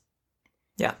minutes.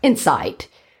 Yeah. In sight.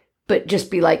 But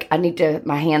just be like, I need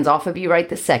my hands off of you right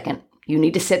this second. You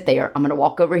need to sit there. I'm going to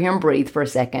walk over here and breathe for a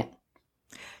second.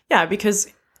 Yeah,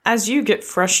 because as you get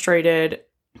frustrated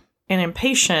and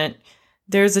impatient,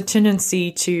 there's a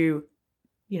tendency to,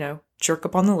 jerk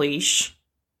up on the leash.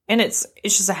 And it's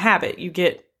just a habit.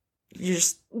 You're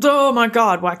just, oh my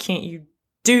God, why can't you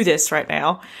do this right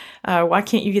now? Why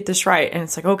can't you get this right? And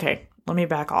it's like, okay, let me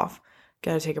back off.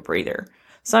 Got to take a breather.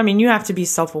 So, you have to be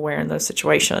self-aware in those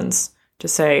situations to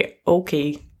say,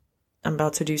 okay, I'm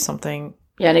about to do something.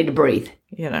 Yeah, I need to breathe.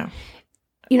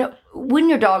 When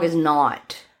your dog is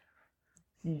not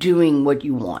doing what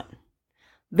you want,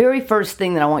 very first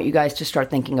thing that I want you guys to start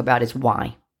thinking about is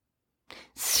why.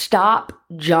 Stop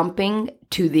jumping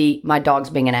to my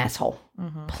dog's being an asshole.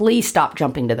 Please stop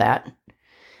jumping to that.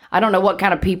 I don't know what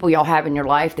kind of people y'all have in your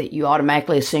life that you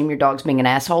automatically assume your dog's being an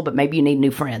asshole, but maybe you need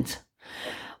new friends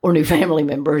or new family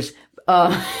members.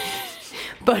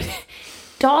 But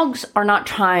dogs are not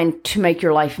trying to make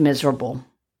your life miserable.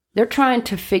 They're trying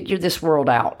to figure this world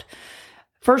out.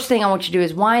 First thing I want you to do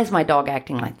is, why is my dog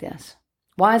acting like this?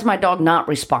 Why is my dog not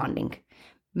responding?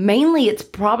 Mainly, it's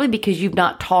probably because you've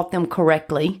not taught them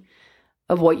correctly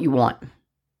of what you want.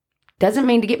 Doesn't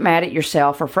mean to get mad at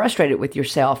yourself or frustrated with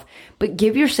yourself, but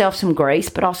give yourself some grace,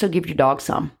 but also give your dog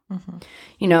some.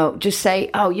 Just say,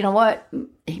 oh, you know what?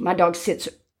 My dog sits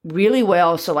really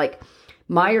well. So like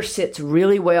Meyer sits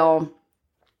really well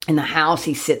in the house.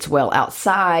 He sits well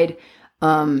outside.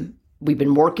 We've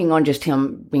been working on just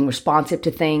him being responsive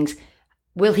to things.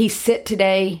 Will he sit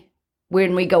today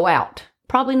when we go out?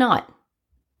 Probably not,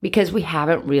 because we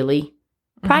haven't really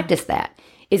practiced that.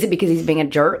 Is it because he's being a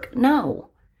jerk? No.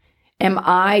 Am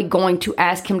I going to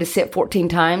ask him to sit 14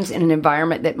 times in an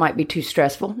environment that might be too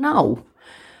stressful? No.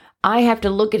 I have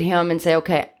to look at him and say,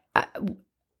 okay,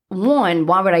 one,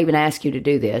 why would I even ask you to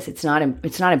do this? It's not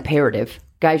imperative.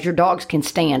 Guys, your dogs can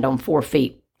stand on 4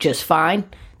 feet just fine.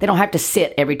 They don't have to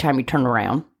sit every time you turn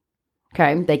around.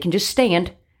 Okay? They can just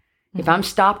stand. If I'm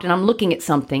stopped and I'm looking at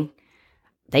something,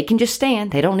 they can just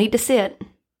stand. They don't need to sit.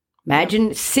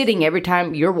 Imagine sitting every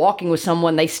time you're walking with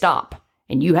someone, they stop.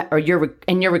 And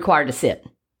you're required to sit.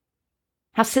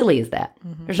 How silly is that?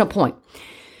 There's no point.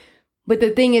 But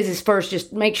the thing is first,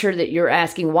 just make sure that you're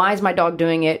asking, why is my dog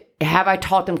doing it? Have I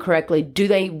taught them correctly? Do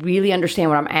they really understand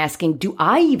what I'm asking? Do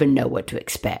I even know what to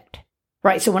expect?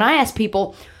 Right? So when I ask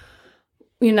people,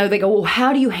 they go, well,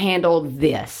 how do you handle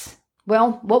this?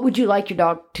 Well, what would you like your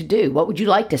dog to do? What would you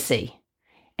like to see?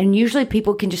 And usually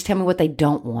people can just tell me what they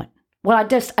don't want. Well, I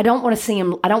don't want to see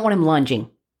him. I don't want him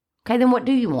lunging. Okay, then what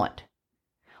do you want?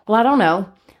 Well, I don't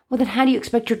know. Well, then how do you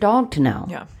expect your dog to know?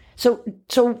 Yeah. So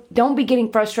don't be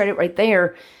getting frustrated right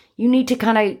there. You need to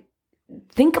kind of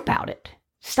think about it.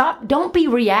 Stop. Don't be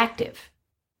reactive.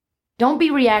 Don't be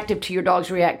reactive to your dog's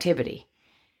reactivity.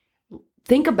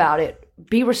 Think about it.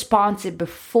 Be responsive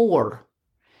before.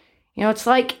 It's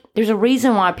like there's a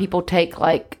reason why people take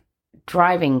like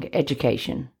driving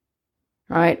education,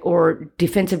 right? Or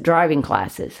defensive driving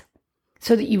classes,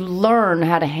 so that you learn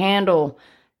how to handle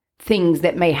things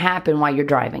that may happen while you're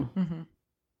driving. Mm-hmm.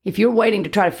 If you're waiting to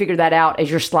try to figure that out as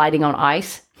you're sliding on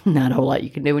ice, not a whole lot you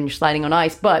can do when you're sliding on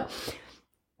ice, but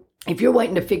if you're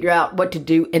waiting to figure out what to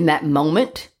do in that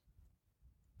moment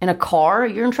in a car,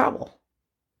 you're in trouble.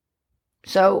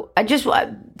 So I just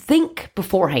think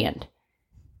beforehand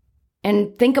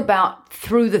and think about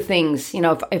through the things.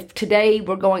 If today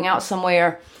we're going out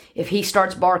somewhere, if he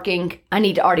starts barking, I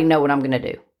need to already know what I'm going to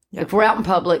do. Yep. If we're out in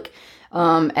public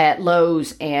at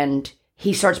Lowe's and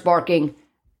he starts barking,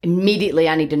 immediately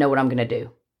I need to know what I'm going to do.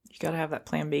 You got to have that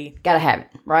plan B. Got to have it,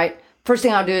 right? First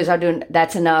thing I'll do is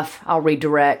that's enough. I'll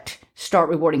redirect, start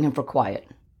rewarding him for quiet.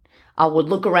 I would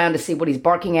look around to see what he's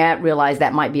barking at, realize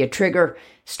that might be a trigger,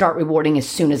 start rewarding as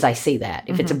soon as I see that.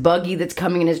 If it's a buggy that's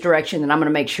coming in his direction, then I'm going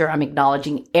to make sure I'm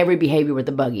acknowledging every behavior with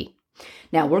the buggy.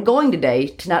 Now, we're going today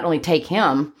to not only take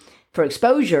him for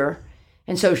exposure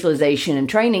and socialization and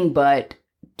training, but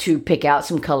to pick out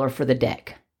some color for the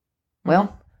deck.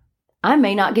 Well, I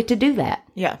may not get to do that.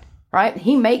 Yeah. Right?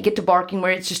 He may get to barking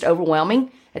where it's just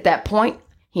overwhelming. At that point,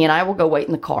 he and I will go wait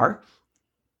in the car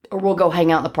or we'll go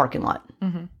hang out in the parking lot.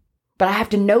 Mm-hmm. But I have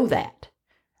to know that.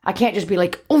 I can't just be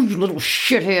like, oh, you little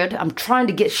shithead. I'm trying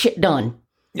to get shit done.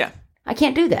 Yeah. I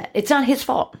can't do that. It's not his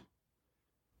fault.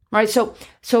 Right? So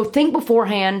think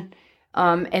beforehand.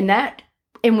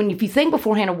 If you think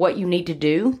beforehand of what you need to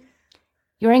do,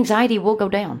 your anxiety will go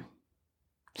down.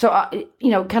 So,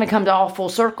 kind of comes all full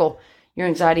circle. Your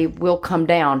anxiety will come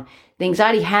down. The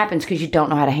anxiety happens because you don't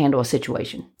know how to handle a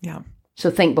situation. Yeah. So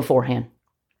think beforehand.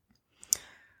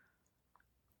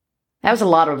 That was a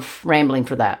lot of rambling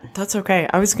for that. That's okay.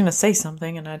 I was going to say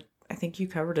something, and I think you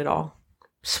covered it all.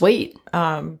 Sweet.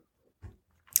 Sort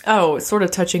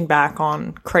of touching back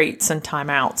on crates and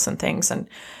timeouts and things. And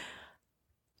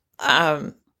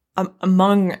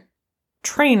among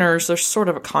trainers, there's sort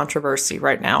of a controversy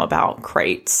right now about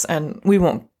crates, and we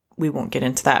won't get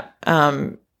into that.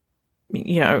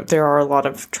 There are a lot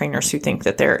of trainers who think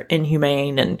that they're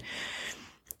inhumane and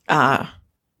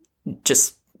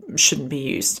just shouldn't be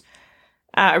used.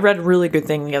 I read a really good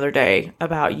thing the other day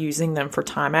about using them for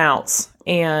timeouts,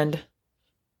 and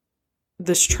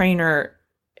this trainer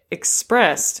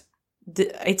expressed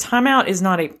that a timeout is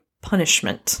not a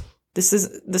punishment. This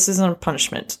isn't a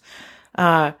punishment.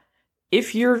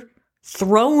 If you're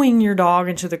throwing your dog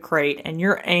into the crate and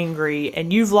you're angry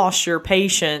and you've lost your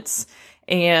patience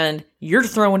and you're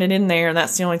throwing it in there and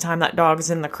that's the only time that dog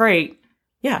is in the crate,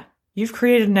 yeah, you've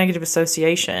created a negative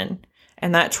association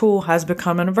and that tool has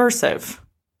become an aversive.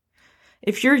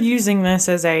 If you're using this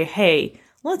as hey,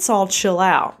 let's all chill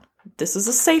out. This is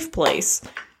a safe place.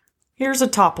 Here's a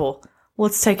topple.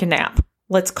 Let's take a nap.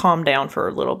 Let's calm down for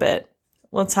a little bit.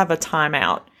 Let's have a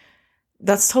timeout.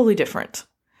 That's totally different.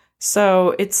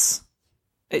 So it's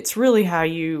really how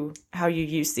you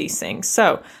use these things.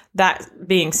 So that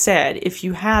being said, if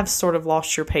you have sort of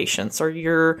lost your patience or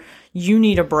you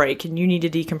need a break and you need to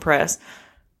decompress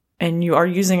and you are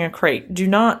using a crate, do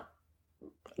not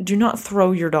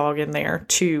throw your dog in there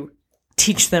to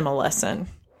teach them a lesson,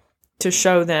 to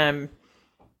show them,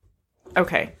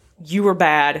 okay, you were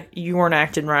bad, you weren't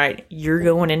acting right, you're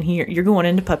going in here, you're going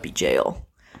into puppy jail.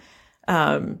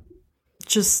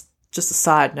 Just a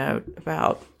side note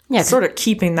about sort of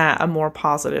keeping that a more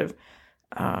positive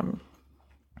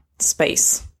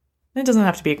space. It doesn't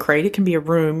have to be a crate. It can be a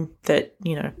room that,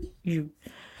 you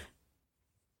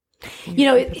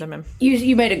put them in.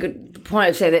 You made a good point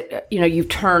to say that, you've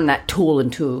turned that tool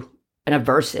into an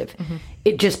aversive. Mm-hmm.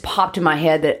 It just popped in my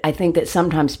head that I think that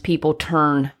sometimes people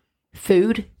turn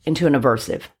food into an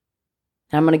aversive.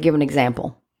 And I'm going to give an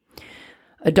example.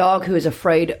 A dog who is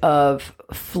afraid of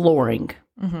flooring.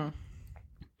 Mm-hmm.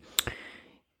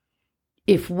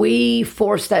 If we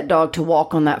force that dog to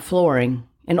walk on that flooring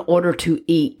in order to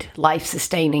eat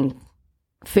life-sustaining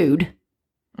food,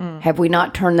 have we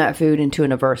not turned that food into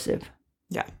an aversive?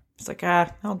 Yeah. It's like,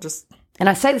 I'll just... And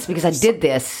I say this because I did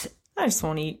this I just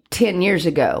won't eat. 10 years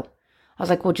ago. I was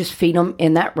like, well, just feed them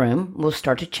in that room. We'll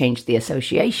start to change the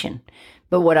association.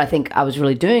 But what I think I was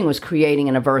really doing was creating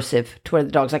an aversive to where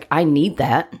the dog's like, I need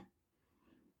that.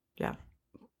 Yeah.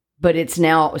 But it's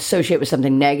now associated with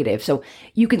something negative. So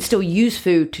you can still use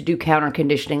food to do counter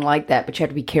conditioning like that, but you have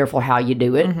to be careful how you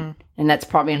do it. And that's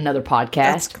probably another podcast.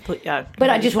 That's complete, yeah. But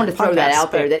I just wanted to throw that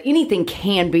out there, that anything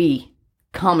can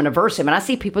become an aversive. And I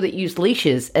see people that use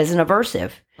leashes as an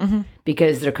aversive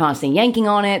because they're constantly yanking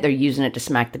on it. They're using it to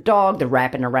smack the dog. They're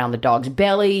wrapping around the dog's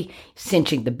belly,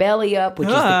 cinching the belly up, which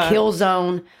is the kill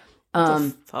zone.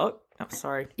 The fuck? I'm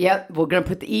sorry. Yep, we're going to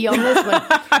put the E on this one.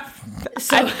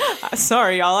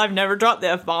 Sorry, y'all. I've never dropped the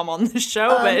F-bomb on this show,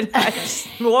 but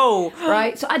whoa.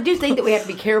 Right? So I do think that we have to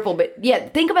be careful. But yeah,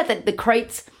 think about the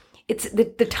crates. It's the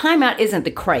timeout isn't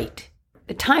the crate.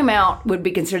 The timeout would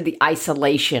be considered the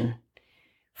isolation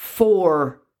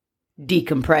for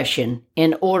decompression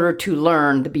in order to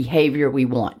learn the behavior we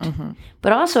want.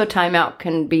 But also a timeout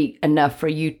can be enough for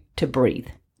you to breathe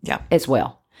as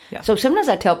well. Yeah. So sometimes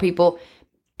I tell people,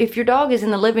 if your dog is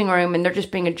in the living room and they're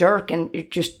just being a jerk and it's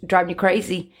just driving you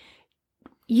crazy,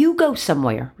 you go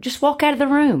somewhere. Just walk out of the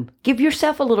room. Give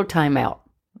yourself a little timeout.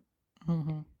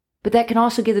 But that can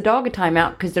also give the dog a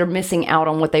timeout because they're missing out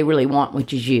on what they really want,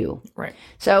 which is you. Right.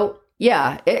 So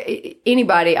yeah,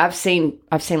 anybody, I've seen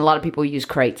a lot of people use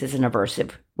crates as an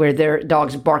aversive, where their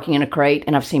dog's barking in a crate,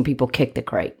 and I've seen people kick the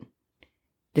crate.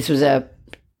 This was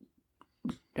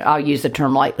I'll use the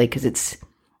term lightly because it's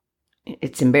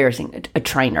embarrassing, a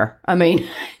trainer. I mean,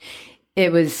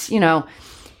 it was, so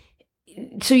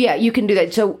yeah, you can do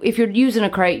that. So if you're using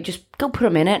a crate, just go put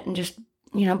them in it and just,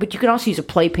 but you can also use a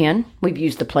playpen. We've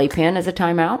used the playpen as a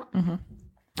timeout.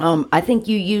 I think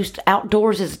you used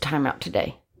outdoors as a timeout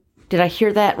today. Did I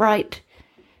hear that right?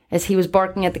 As he was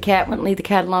barking at the cat, wouldn't leave the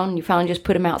cat alone, you finally just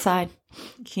put him outside?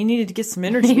 He needed to get some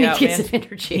energy out,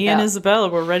 man. He and Isabella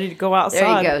were ready to go outside.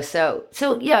 There you go.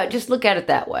 So yeah, just look at it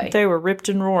that way. They were ripped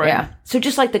and roaring. Yeah. So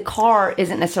just like the car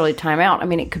isn't necessarily timeout. I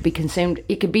mean, it could be consumed.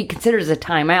 It could be considered as a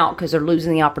timeout because they're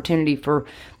losing the opportunity for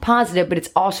positive, but it's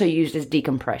also used as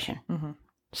decompression.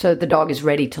 So the dog is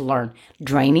ready to learn.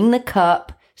 Draining the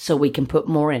cup so we can put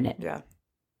more in it. Yeah.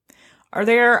 Are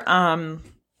there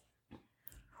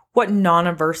what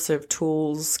non-aversive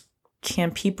tools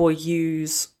can people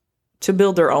use to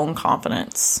build their own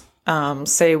confidence,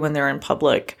 say when they're in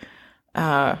public,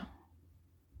 or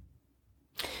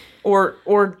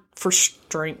for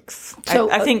strength?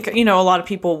 So I think, a lot of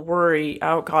people worry,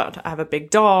 oh God, I have a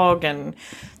big dog, and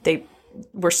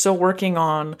we're still working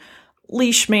on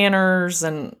leash manners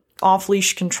and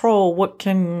off-leash control. What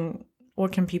can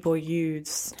people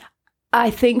use? I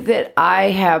think that I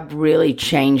have really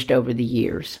changed over the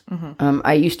years.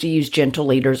 I used to use gentle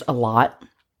leaders a lot.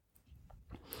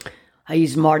 I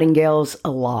use martingales a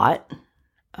lot.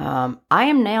 I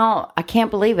am now, I can't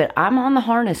believe it, I'm on the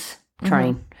harness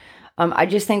train. I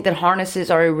just think that harnesses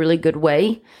are a really good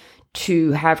way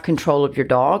to have control of your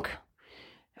dog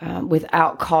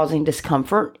without causing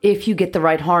discomfort if you get the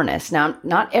right harness. Now,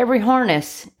 not every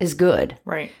harness is good.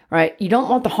 Right. You don't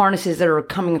want the harnesses that are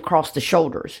coming across the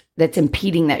shoulders that's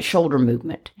impeding that shoulder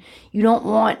movement. You don't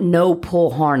want no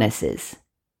pull harnesses.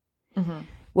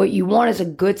 What you want is a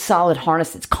good solid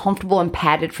harness that's comfortable and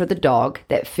padded for the dog,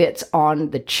 that fits on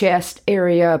the chest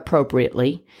area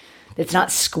appropriately, that's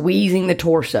not squeezing the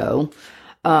torso,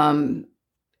 and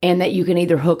that you can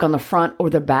either hook on the front or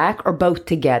the back or both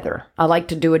together. I like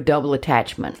to do a double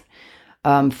attachment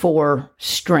for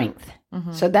strength.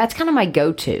 So that's kind of my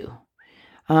go-to.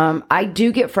 I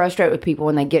do get frustrated with people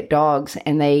when they get dogs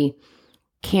and they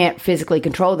can't physically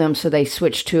control them, so they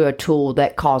switch to a tool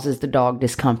that causes the dog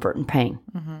discomfort and pain.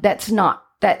 That's not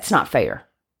fair.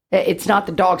 It's not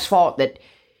the dog's fault that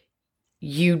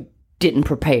you didn't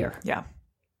prepare. Yeah.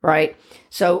 Right?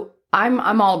 So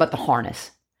I'm all about the harness.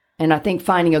 And I think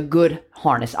finding a good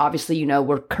harness. Obviously,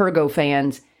 we're Kurgo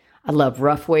fans. I love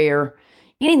rough wear.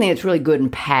 Anything that's really good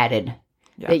and padded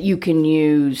that you can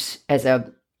use as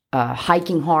a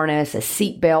hiking harness, a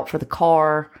seat belt for the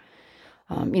car.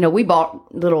 We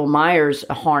bought little Myers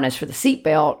a harness for the seat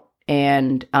belt,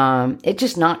 and it's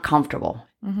just not comfortable.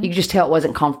 You could just tell it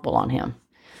wasn't comfortable on him.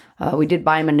 We did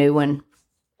buy him a new one,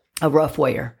 a rough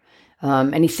wear,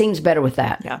 and he seems better with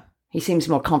that. Yeah, he seems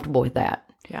more comfortable with that.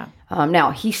 Yeah.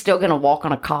 Now he's still going to walk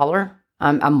on a collar.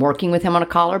 I'm working with him on a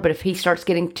collar, but if he starts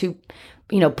getting too,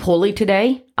 pulley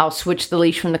today, I'll switch the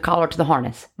leash from the collar to the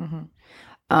harness.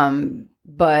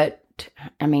 But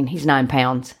I mean, he's 9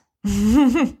 pounds.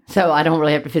 So I don't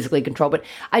really have to physically control, but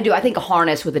I do. I think a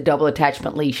harness with a double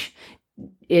attachment leash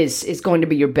is going to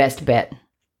be your best bet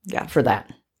for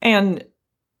that. And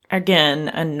again,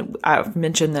 and I've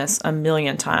mentioned this a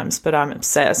million times, but I'm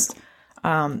obsessed.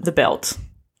 The belt.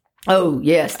 Oh,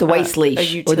 yes, the waist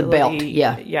leash or the belt.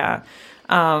 Yeah. Yeah.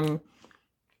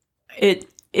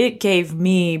 It gave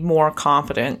me more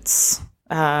confidence,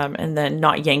 and then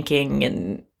not yanking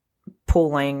and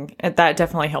pulling. And that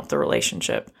definitely helped the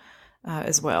relationship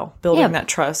as well. Building that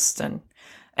trust and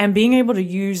being able to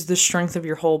use the strength of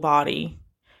your whole body.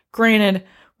 Granted,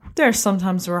 there's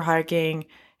sometimes we're hiking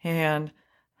and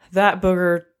that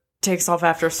booger takes off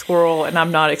after a squirrel, and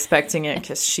I'm not expecting it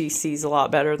because she sees a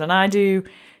lot better than I do.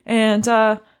 And,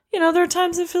 there are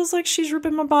times it feels like she's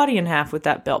ripping my body in half with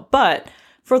that belt. But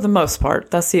for the most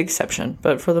part, that's the exception.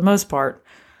 But for the most part,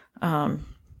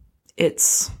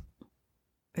 it's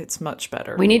much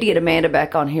better. We need to get Amanda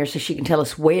back on here so she can tell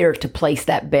us where to place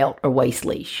that belt or waist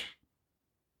leash.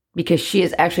 Because she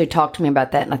has actually talked to me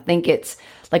about that. And I think it's,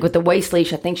 like with the waist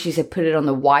leash, I think she said put it on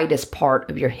the widest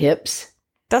part of your hips.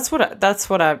 That's what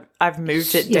I've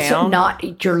moved it down. So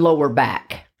not your lower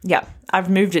back. Yeah, I've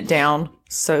moved it down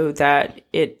so that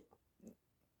it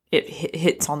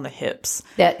hits on the hips.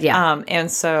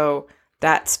 And so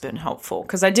that's been helpful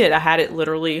because I had it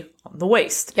literally on the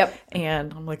waist. Yep.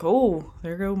 And I'm like, oh,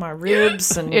 there go my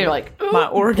ribs and you're like, my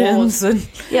organs and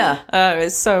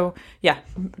so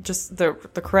just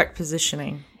the correct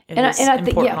positioning is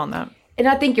important on that. And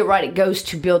I think you're right. It goes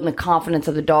to building the confidence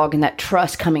of the dog and that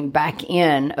trust coming back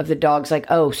in of the dog's like,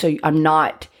 oh, so I'm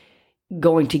not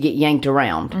going to get yanked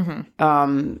around.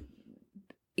 Mm-hmm.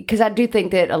 Because I do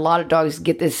think that a lot of dogs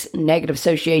get this negative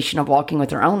association of walking with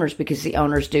their owners because the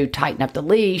owners do tighten up the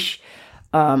leash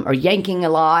or yanking a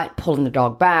lot, pulling the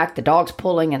dog back, the dog's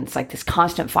pulling, and it's like this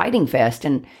constant fighting fest.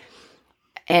 And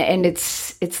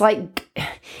it's like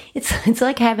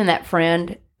having that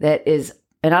friend that is,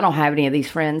 and I don't have any of these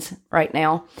friends right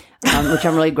now, which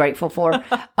I'm really grateful for.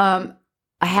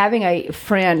 Having a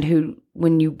friend who,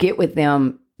 when you get with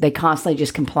them, they constantly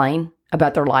just complain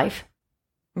about their life.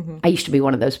 Mm-hmm. I used to be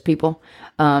one of those people.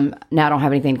 Now I don't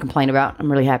have anything to complain about.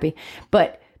 I'm really happy.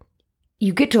 But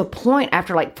you get to a point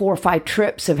after like 4 or 5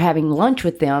 trips of having lunch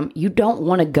with them, you don't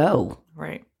want to go.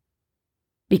 Right.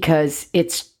 Because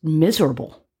it's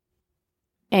miserable.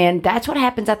 And that's what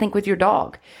happens, I think, with your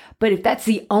dog. But if that's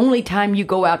the only time you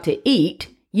go out to eat,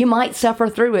 you might suffer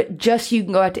through it just so you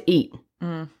can go out to eat.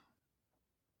 Mm.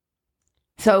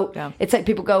 So It's like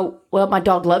people go, well, my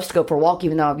dog loves to go for a walk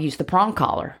even though I've used the prong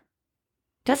collar.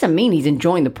 Doesn't mean he's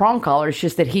enjoying the prong collar. It's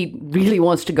just that he really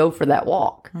wants to go for that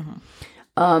walk.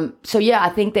 Mm-hmm. So I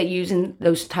think that using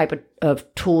those type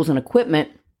of tools and equipment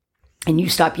and you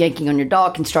stop yanking on your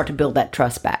dog can start to build that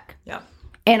trust back. Yeah.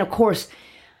 And of course,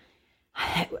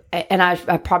 and I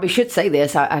probably should say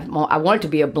this, I want it to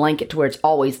be a blanket to where it's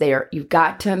always there. You've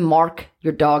got to mark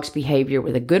your dog's behavior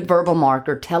with a good verbal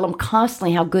marker. Tell them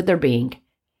constantly how good they're being.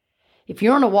 If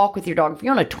you're on a walk with your dog, if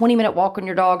you're on a 20-minute walk on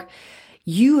your dog,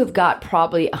 you have got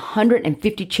probably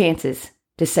 150 chances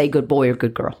to say good boy or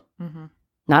good girl. Mm-hmm.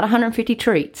 Not 150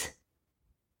 treats,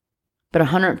 but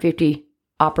 150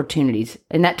 opportunities.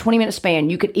 In that 20-minute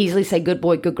span, you could easily say good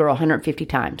boy, good girl 150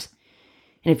 times.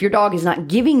 And if your dog is not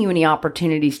giving you any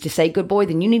opportunities to say good boy,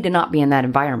 then you need to not be in that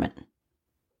environment.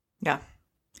 Yeah.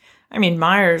 I mean,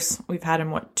 Myers, we've had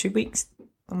him, 2 weeks?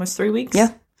 Almost 3 weeks?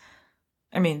 Yeah.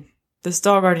 I mean, this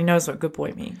dog already knows what good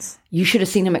boy means. You should have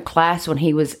seen him at class when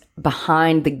he was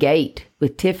behind the gate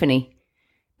with Tiffany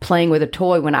playing with a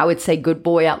toy. When I would say good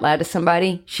boy out loud to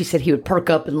somebody, she said he would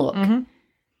perk up and look. Mm-hmm.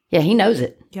 Yeah, he knows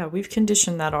it. Yeah, we've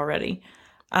conditioned that already.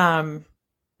 Yeah,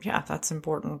 that's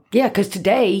important. Yeah, because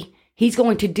today he's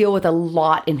going to deal with a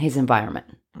lot in his environment.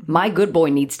 Mm-hmm. My good boy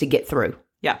needs to get through.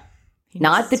 Yeah.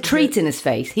 Not the treats in his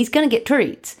face. He's going to get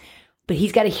treats. But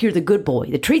he's got to hear the good boy.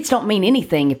 The treats don't mean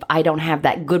anything if I don't have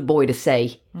that good boy to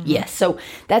say yes. So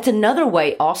that's another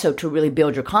way also to really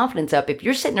build your confidence up. If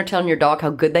you're sitting there telling your dog how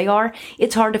good they are,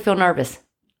 it's hard to feel nervous.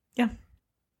 Yeah,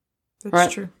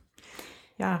 that's true.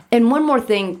 Yeah. And one more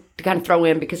thing to kind of throw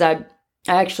in, because I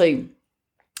actually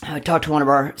talked to one of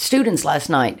our students last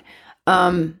night.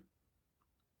 You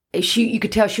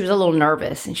could tell she was a little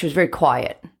nervous and she was very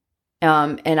quiet.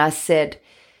 And I said,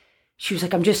 she was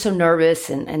like, I'm just so nervous.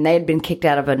 And they had been kicked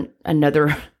out of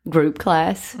another group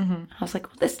class. Mm-hmm. I was like,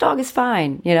 well, this dog is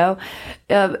fine, But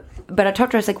I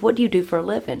talked to her, I was like, what do you do for a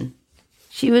living?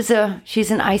 She's an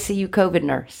ICU COVID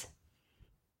nurse.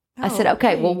 I said,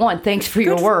 okay, well, one, thanks for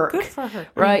your work. Good for her.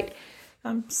 Right.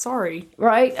 I'm sorry.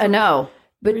 Right, I know.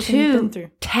 But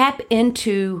 2, tap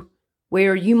into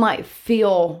where you might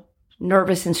feel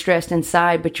nervous and stressed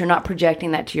inside, but you're not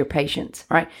projecting that to your patients,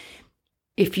 right?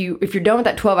 If you're done with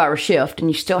that 12-hour shift and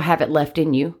you still have it left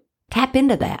in you, Tap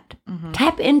into that.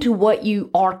 Tap into what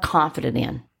you are confident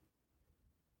in.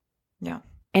 Yeah.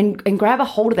 And grab a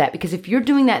hold of that, because if you're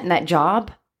doing that in that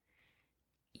job,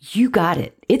 you got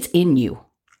it. It's in you.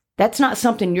 That's not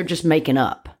something you're just making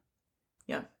up.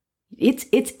 Yeah.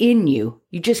 It's in you.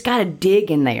 You just got to dig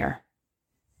in there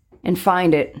and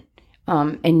find it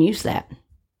and use that.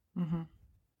 Mm-hmm.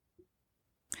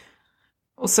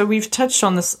 Well, so we've touched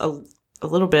on this a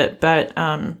little bit, but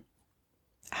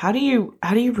how do you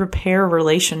repair a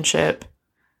relationship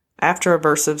after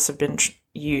aversives have been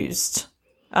used?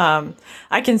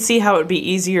 I can see how it would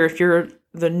be easier if you're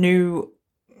the new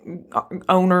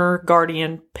owner,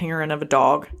 guardian, parent of a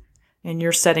dog, and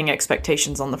you're setting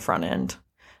expectations on the front end.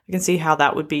 I can see how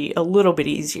that would be a little bit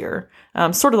easier.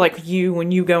 Sort of like you,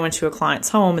 when you go into a client's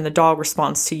home and the dog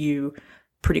responds to you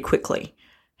pretty quickly.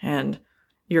 And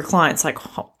your client's like,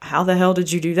 how the hell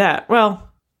did you do that? Well,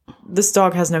 this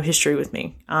dog has no history with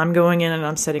me. I'm going in and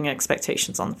I'm setting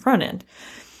expectations on the front end.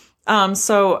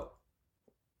 So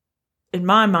in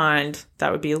my mind,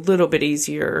 that would be a little bit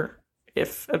easier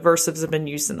if aversives have been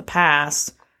used in the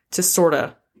past to sort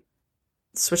of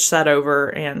switch that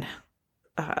over and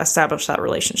establish that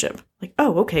relationship. Like,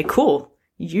 oh, okay, cool.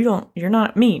 You're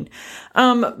not mean.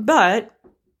 But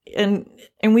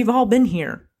we've all been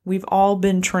here. We've all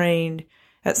been trained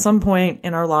at some point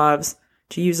in our lives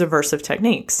to use aversive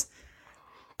techniques.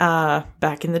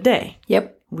 Back in the day.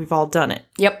 Yep. We've all done it.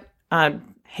 Yep. I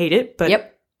hate it,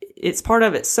 but it's part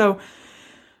of it. So,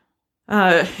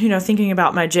 thinking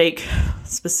about my Jake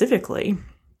specifically,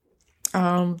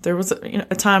 there was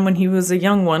a time when he was a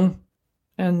young one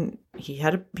and he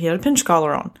had a pinch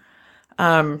collar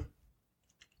on.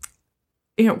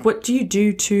 What do you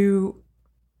do to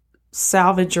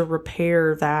salvage or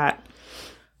repair that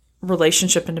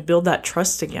relationship and to build that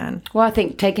trust again? Well, I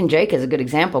think taking Jake is a good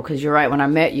example, because you're right. When I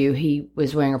met you, he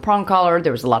was wearing a prong collar.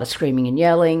 There was a lot of screaming and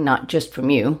yelling, not just from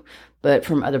you, but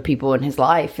from other people in his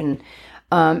life.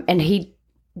 And he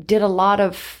did a lot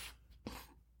of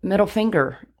middle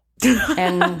finger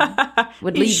and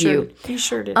would leave you. He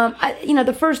sure did.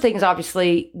 The first thing is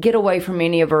obviously get away from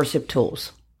any aversive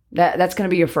tools. That's going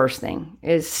to be your first thing,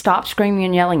 is stop screaming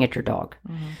and yelling at your dog.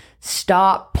 Mm-hmm.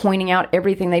 Stop pointing out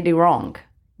everything they do wrong.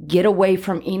 Get away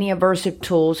from any aversive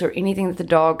tools or anything that the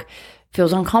dog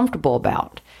feels uncomfortable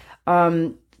about.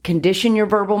 Condition your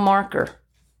verbal marker.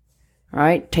 All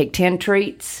right? Take 10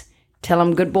 treats. Tell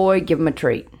them, good boy, give them a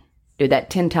treat. Do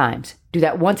that 10 times. Do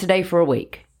that once a day for a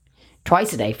week.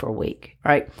 Twice a day for a week.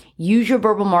 All right? Use your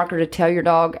verbal marker to tell your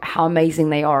dog how amazing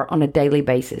they are on a daily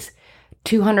basis.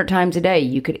 200 times a day,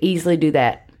 you could easily do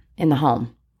that in the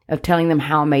home, of telling them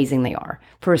how amazing they are.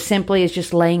 For as simply as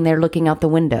just laying there looking out the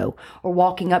window, or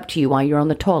walking up to you while you're on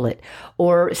the toilet,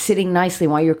 or sitting nicely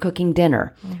while you're cooking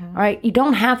dinner. Mm-hmm. All right? You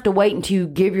don't have to wait until you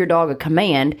give your dog a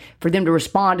command for them to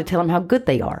respond to tell them how good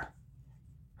they are.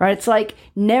 Right? It's like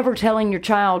never telling your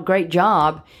child great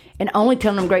job and only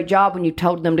telling them great job when you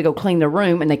told them to go clean their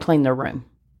room and they clean their room.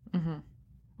 Mm-hmm.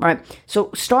 Right?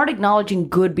 So start acknowledging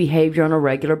good behavior on a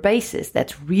regular basis.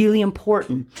 That's really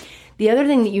important. The other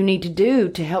thing that you need to do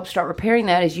to help start repairing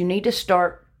that is you need to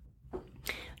start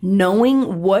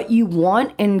knowing what you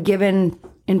want in given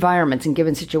environments and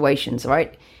given situations,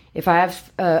 right? If I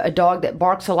have a dog that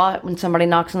barks a lot when somebody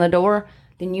knocks on the door,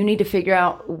 then you need to figure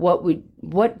out what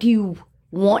do you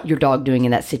want your dog doing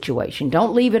in that situation.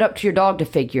 Don't leave it up to your dog to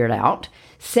figure it out.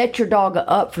 Set your dog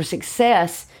up for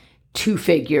success to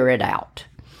figure it out.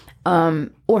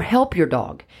 Or help your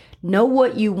dog. Know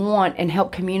what you want and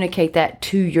help communicate that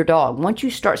to your dog. Once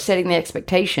you start setting the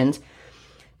expectations,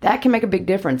 that can make a big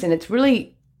difference. And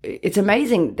it's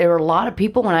amazing. There are a lot of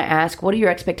people when I ask, what are your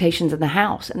expectations in the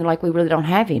house? And they're like, we really don't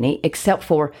have any, except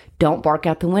for don't bark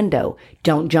out the window.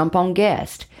 Don't jump on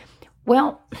guests.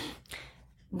 Well,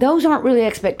 those aren't really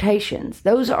expectations.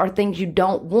 Those are things you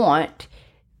don't want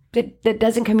that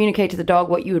doesn't communicate to the dog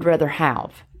what you would rather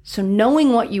have. So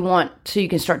knowing what you want so you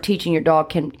can start teaching your dog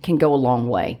can go a long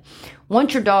way.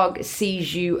 Once your dog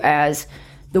sees you as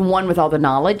the one with all the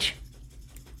knowledge,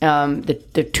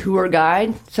 the tour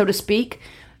guide, so to speak,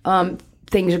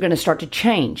 things are going to start to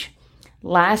change.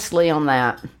 Lastly on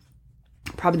that,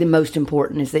 probably the most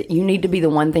important is that you need to be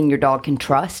the one thing your dog can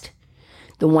trust,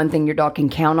 the one thing your dog can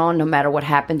count on no matter what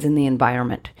happens in the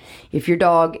environment. If your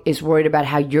dog is worried about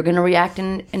how you're going to react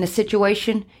in a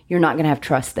situation, you're not going to have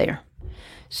trust there.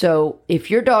 So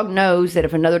if your dog knows that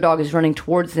if another dog is running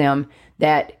towards them,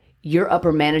 that you're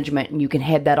upper management and you can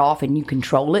head that off and you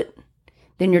control it,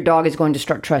 then your dog is going to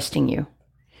start trusting you.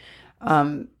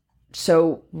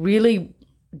 So really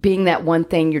being that one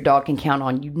thing your dog can count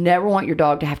on. You never want your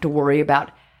dog to have to worry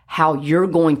about how you're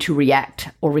going to react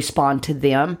or respond to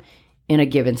them in a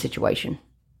given situation.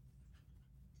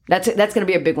 That's going to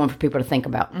be a big one for people to think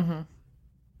about.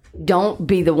 Don't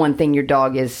be the one thing your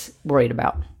dog is worried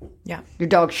about. Yeah. Your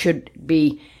dog should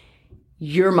be,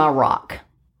 you're my rock.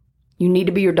 You need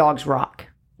to be your dog's rock,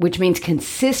 which means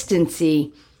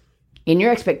consistency in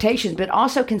your expectations, but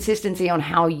also consistency on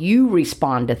how you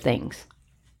respond to things.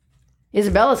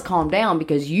 Isabella's calmed down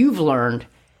because you've learned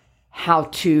how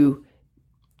to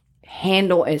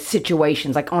handle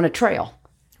situations like on a trail.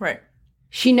 Right.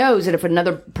 She knows that if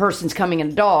another person's coming in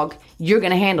a dog, you're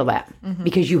going to handle that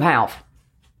because you have.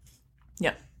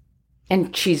 Yeah.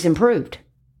 And she's improved.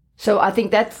 So I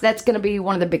think that's going to be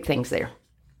one of the big things there.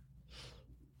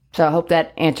 So I hope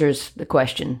that answers the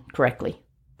question correctly.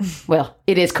 Well,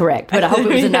 it is correct, but I hope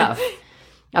it was enough.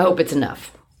 I hope it's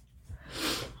enough.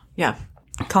 Yeah.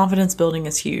 Confidence building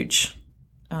is huge.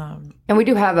 And we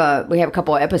have a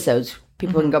couple of episodes.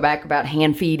 People can go back about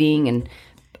hand feeding and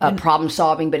problem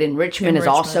solving, but enrichment is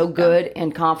also good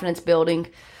in confidence building.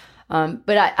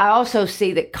 But I also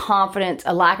see that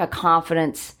a lack of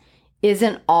confidence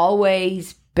isn't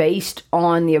always based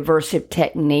on the aversive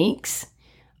techniques,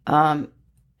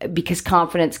 because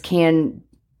confidence can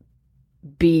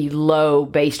be low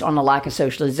based on a lack of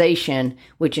socialization,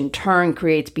 which in turn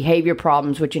creates behavior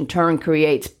problems, which in turn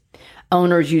creates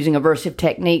owners using aversive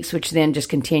techniques, which then just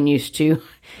continues to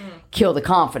kill the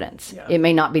confidence. Yeah. It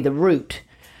may not be the root.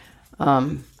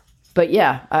 But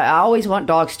yeah, I always want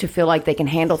dogs to feel like they can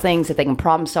handle things, that they can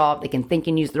problem solve, they can think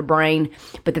and use their brain,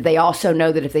 but that they also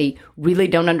know that if they really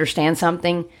don't understand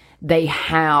something, they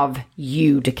have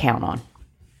you to count on.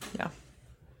 Yeah.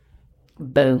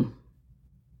 Boom.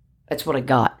 That's what I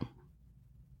got.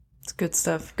 It's good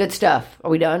stuff. Good stuff.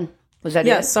 Are we done? Was that it?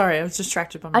 Yeah, sorry. I was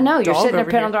distracted by my I know. You're dog sitting there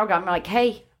over petting on here. the dog. I'm like,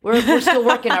 hey, we're still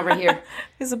working over here.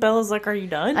 Isabella's like, are you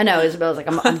done? I know. Isabella's like,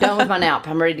 I'm done with my nap.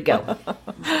 I'm ready to go.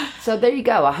 So there you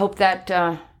go. I hope that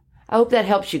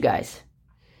helps you guys.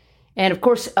 And of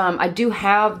course, I do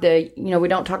have we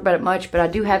don't talk about it much, but I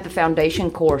do have the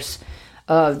foundation course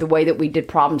of the way that we did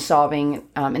problem solving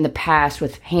in the past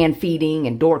with hand feeding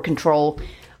and door control.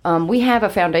 We have a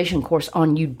foundation course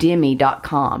on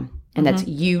Udemy.com, and that's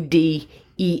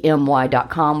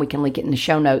UDEMY.com. We can link it in the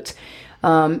show notes.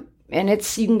 And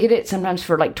you can get it sometimes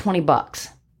for like $20.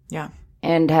 Yeah.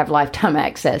 And have lifetime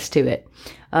access to it.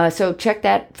 So check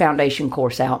that foundation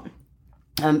course out.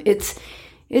 It's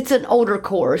an older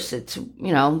course. It's,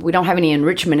 we don't have any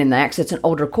enrichment in that, so it's an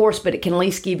older course, but it can at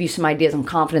least give you some ideas on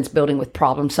confidence building with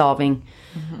problem solving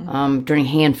during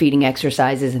hand feeding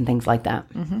exercises and things like that.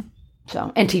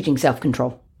 So, and teaching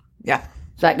self-control. Yeah.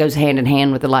 So that goes hand in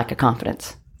hand with the lack of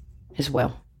confidence as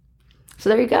well. So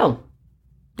there you go.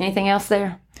 Anything else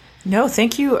there? No,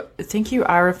 thank you,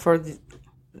 Ira, for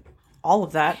all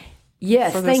of that.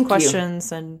 Yes, for those thank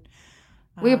questions you. And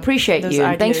we appreciate you.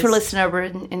 And thanks for ideas. listening over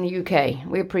in the UK.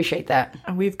 We appreciate that.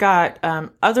 And we've got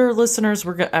other listeners.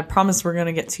 I promise we're going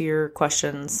to get to your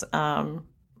questions.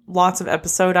 Lots of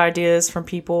episode ideas from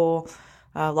people.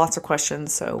 Lots of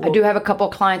questions. So I do have a couple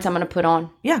of clients I'm going to put on.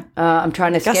 Yeah. I'm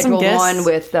trying to Got some schedule guests. one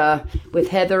with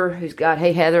Heather, who's got,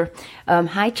 hey, Heather.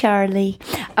 Hi, Charlie.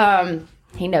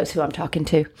 He knows who I'm talking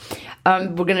to.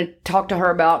 We're going to talk to her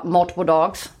about multiple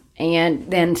dogs. And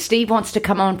then Steve wants to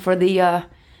come on for the,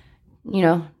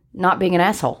 not being an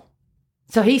asshole.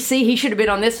 So he should have been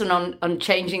on this one on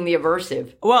changing the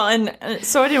aversive. Well, and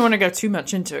so I didn't want to go too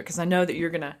much into it because I know that you're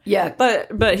gonna. Yeah, but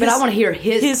I want to hear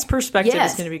his perspective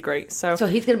yes. is going to be great. So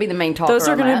he's going to be the main talker. Those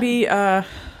are going to be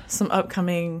some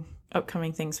upcoming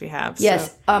things we have.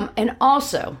 Yes, so. And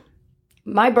also,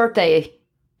 my birthday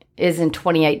is in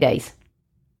 28 days.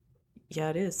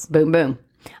 Yeah, it is. Boom, boom.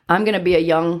 I'm going to be a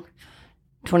young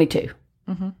 22.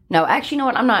 No, actually, you know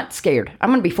what? I'm not scared. I'm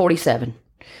going to be 47.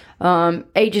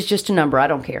 Age is just a number. I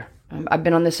don't care. I've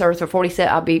been on this earth for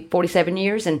 47. I'll be 47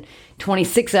 years, and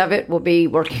 26 of it will be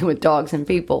working with dogs and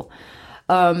people.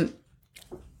 We're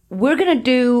going to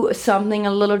do something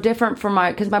a little different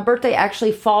because my birthday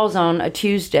actually falls on a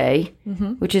Tuesday,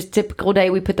 which is typical day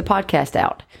we put the podcast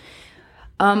out.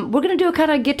 We're going to do a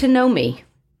kind of get to know me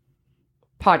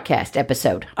podcast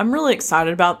episode. I'm really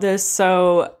excited about this.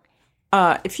 So,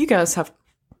 if you guys have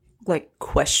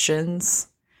questions,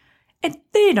 and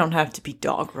they don't have to be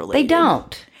dog related. They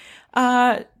don't.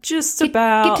 Just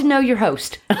about get to know your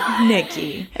host,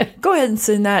 Nikki. Go ahead and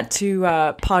send that to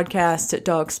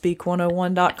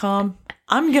podcast@dogspeak101.com.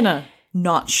 I'm gonna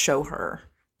not show her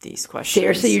these questions.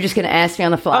 Seriously, you're just gonna ask me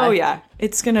on the fly? Oh yeah,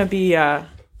 it's gonna be a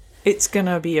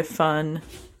fun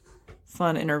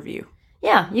interview.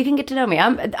 Yeah, you can get to know me.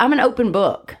 I'm an open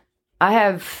book.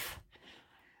 I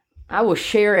will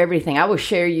share everything. I will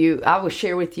share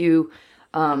with you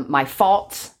my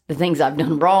faults the things I've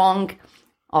done wrong,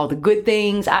 all the good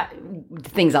things, the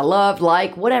things I love,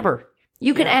 like, whatever.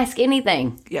 You can ask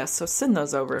anything. Yeah, so send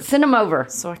those over. Send them over.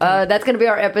 So I can, that's going to be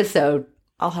our episode.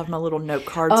 I'll have my little note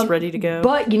cards ready to go.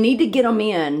 But you need to get them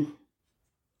in.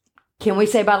 Can we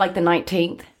say by like the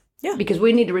 19th? Yeah. Because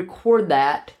we need to record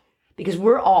that because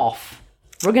we're off.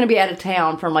 We're going to be out of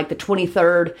town from like the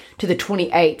 23rd to the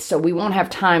 28th, so we won't have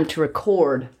time to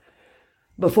record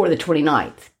before the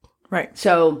 29th. Right.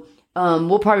 So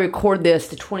we'll probably record this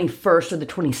the 21st or the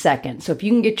 22nd. So if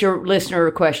you can get your listener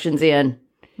questions in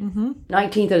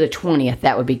 19th or the 20th,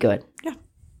 that would be good. Yeah.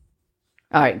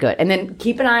 All right, good. And then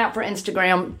keep an eye out for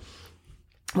Instagram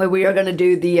where we are going to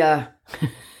do the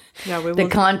the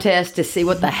contest to see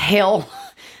what the hell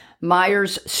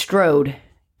Myers Strode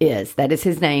is. That is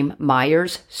his name,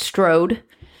 Myers Strode.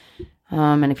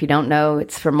 And if you don't know,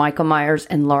 it's for Michael Myers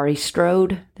and Laurie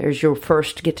Strode. There's your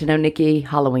first Get to Know Nikki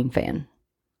Halloween fan.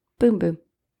 Boom, boom.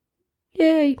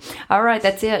 Yay. All right,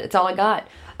 that's it. That's all I got.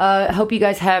 I hope you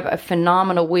guys have a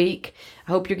phenomenal week.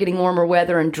 I hope you're getting warmer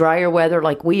weather and drier weather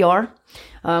like we are.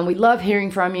 We love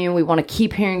hearing from you. We want to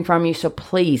keep hearing from you, so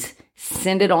please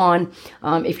send it on.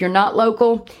 If you're not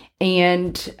local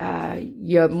and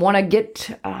you want to get,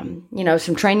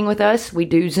 some training with us, we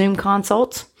do Zoom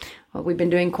consults. We've been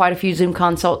doing quite a few Zoom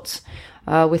consults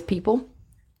with people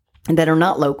that are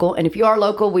not local. And if you are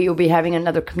local, we will be having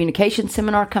another communication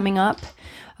seminar coming up.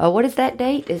 What is that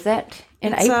date? Is that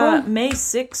in April? May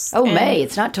 6th. Oh, May.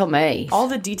 It's not till May. All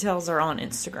the details are on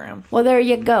Instagram. Well, there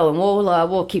you go. And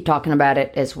we'll keep talking about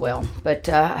it as well. But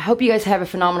I hope you guys have a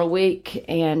phenomenal week.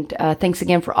 And thanks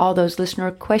again for all those listener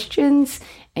questions.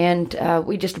 And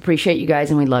we just appreciate you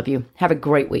guys and we love you. Have a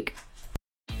great week.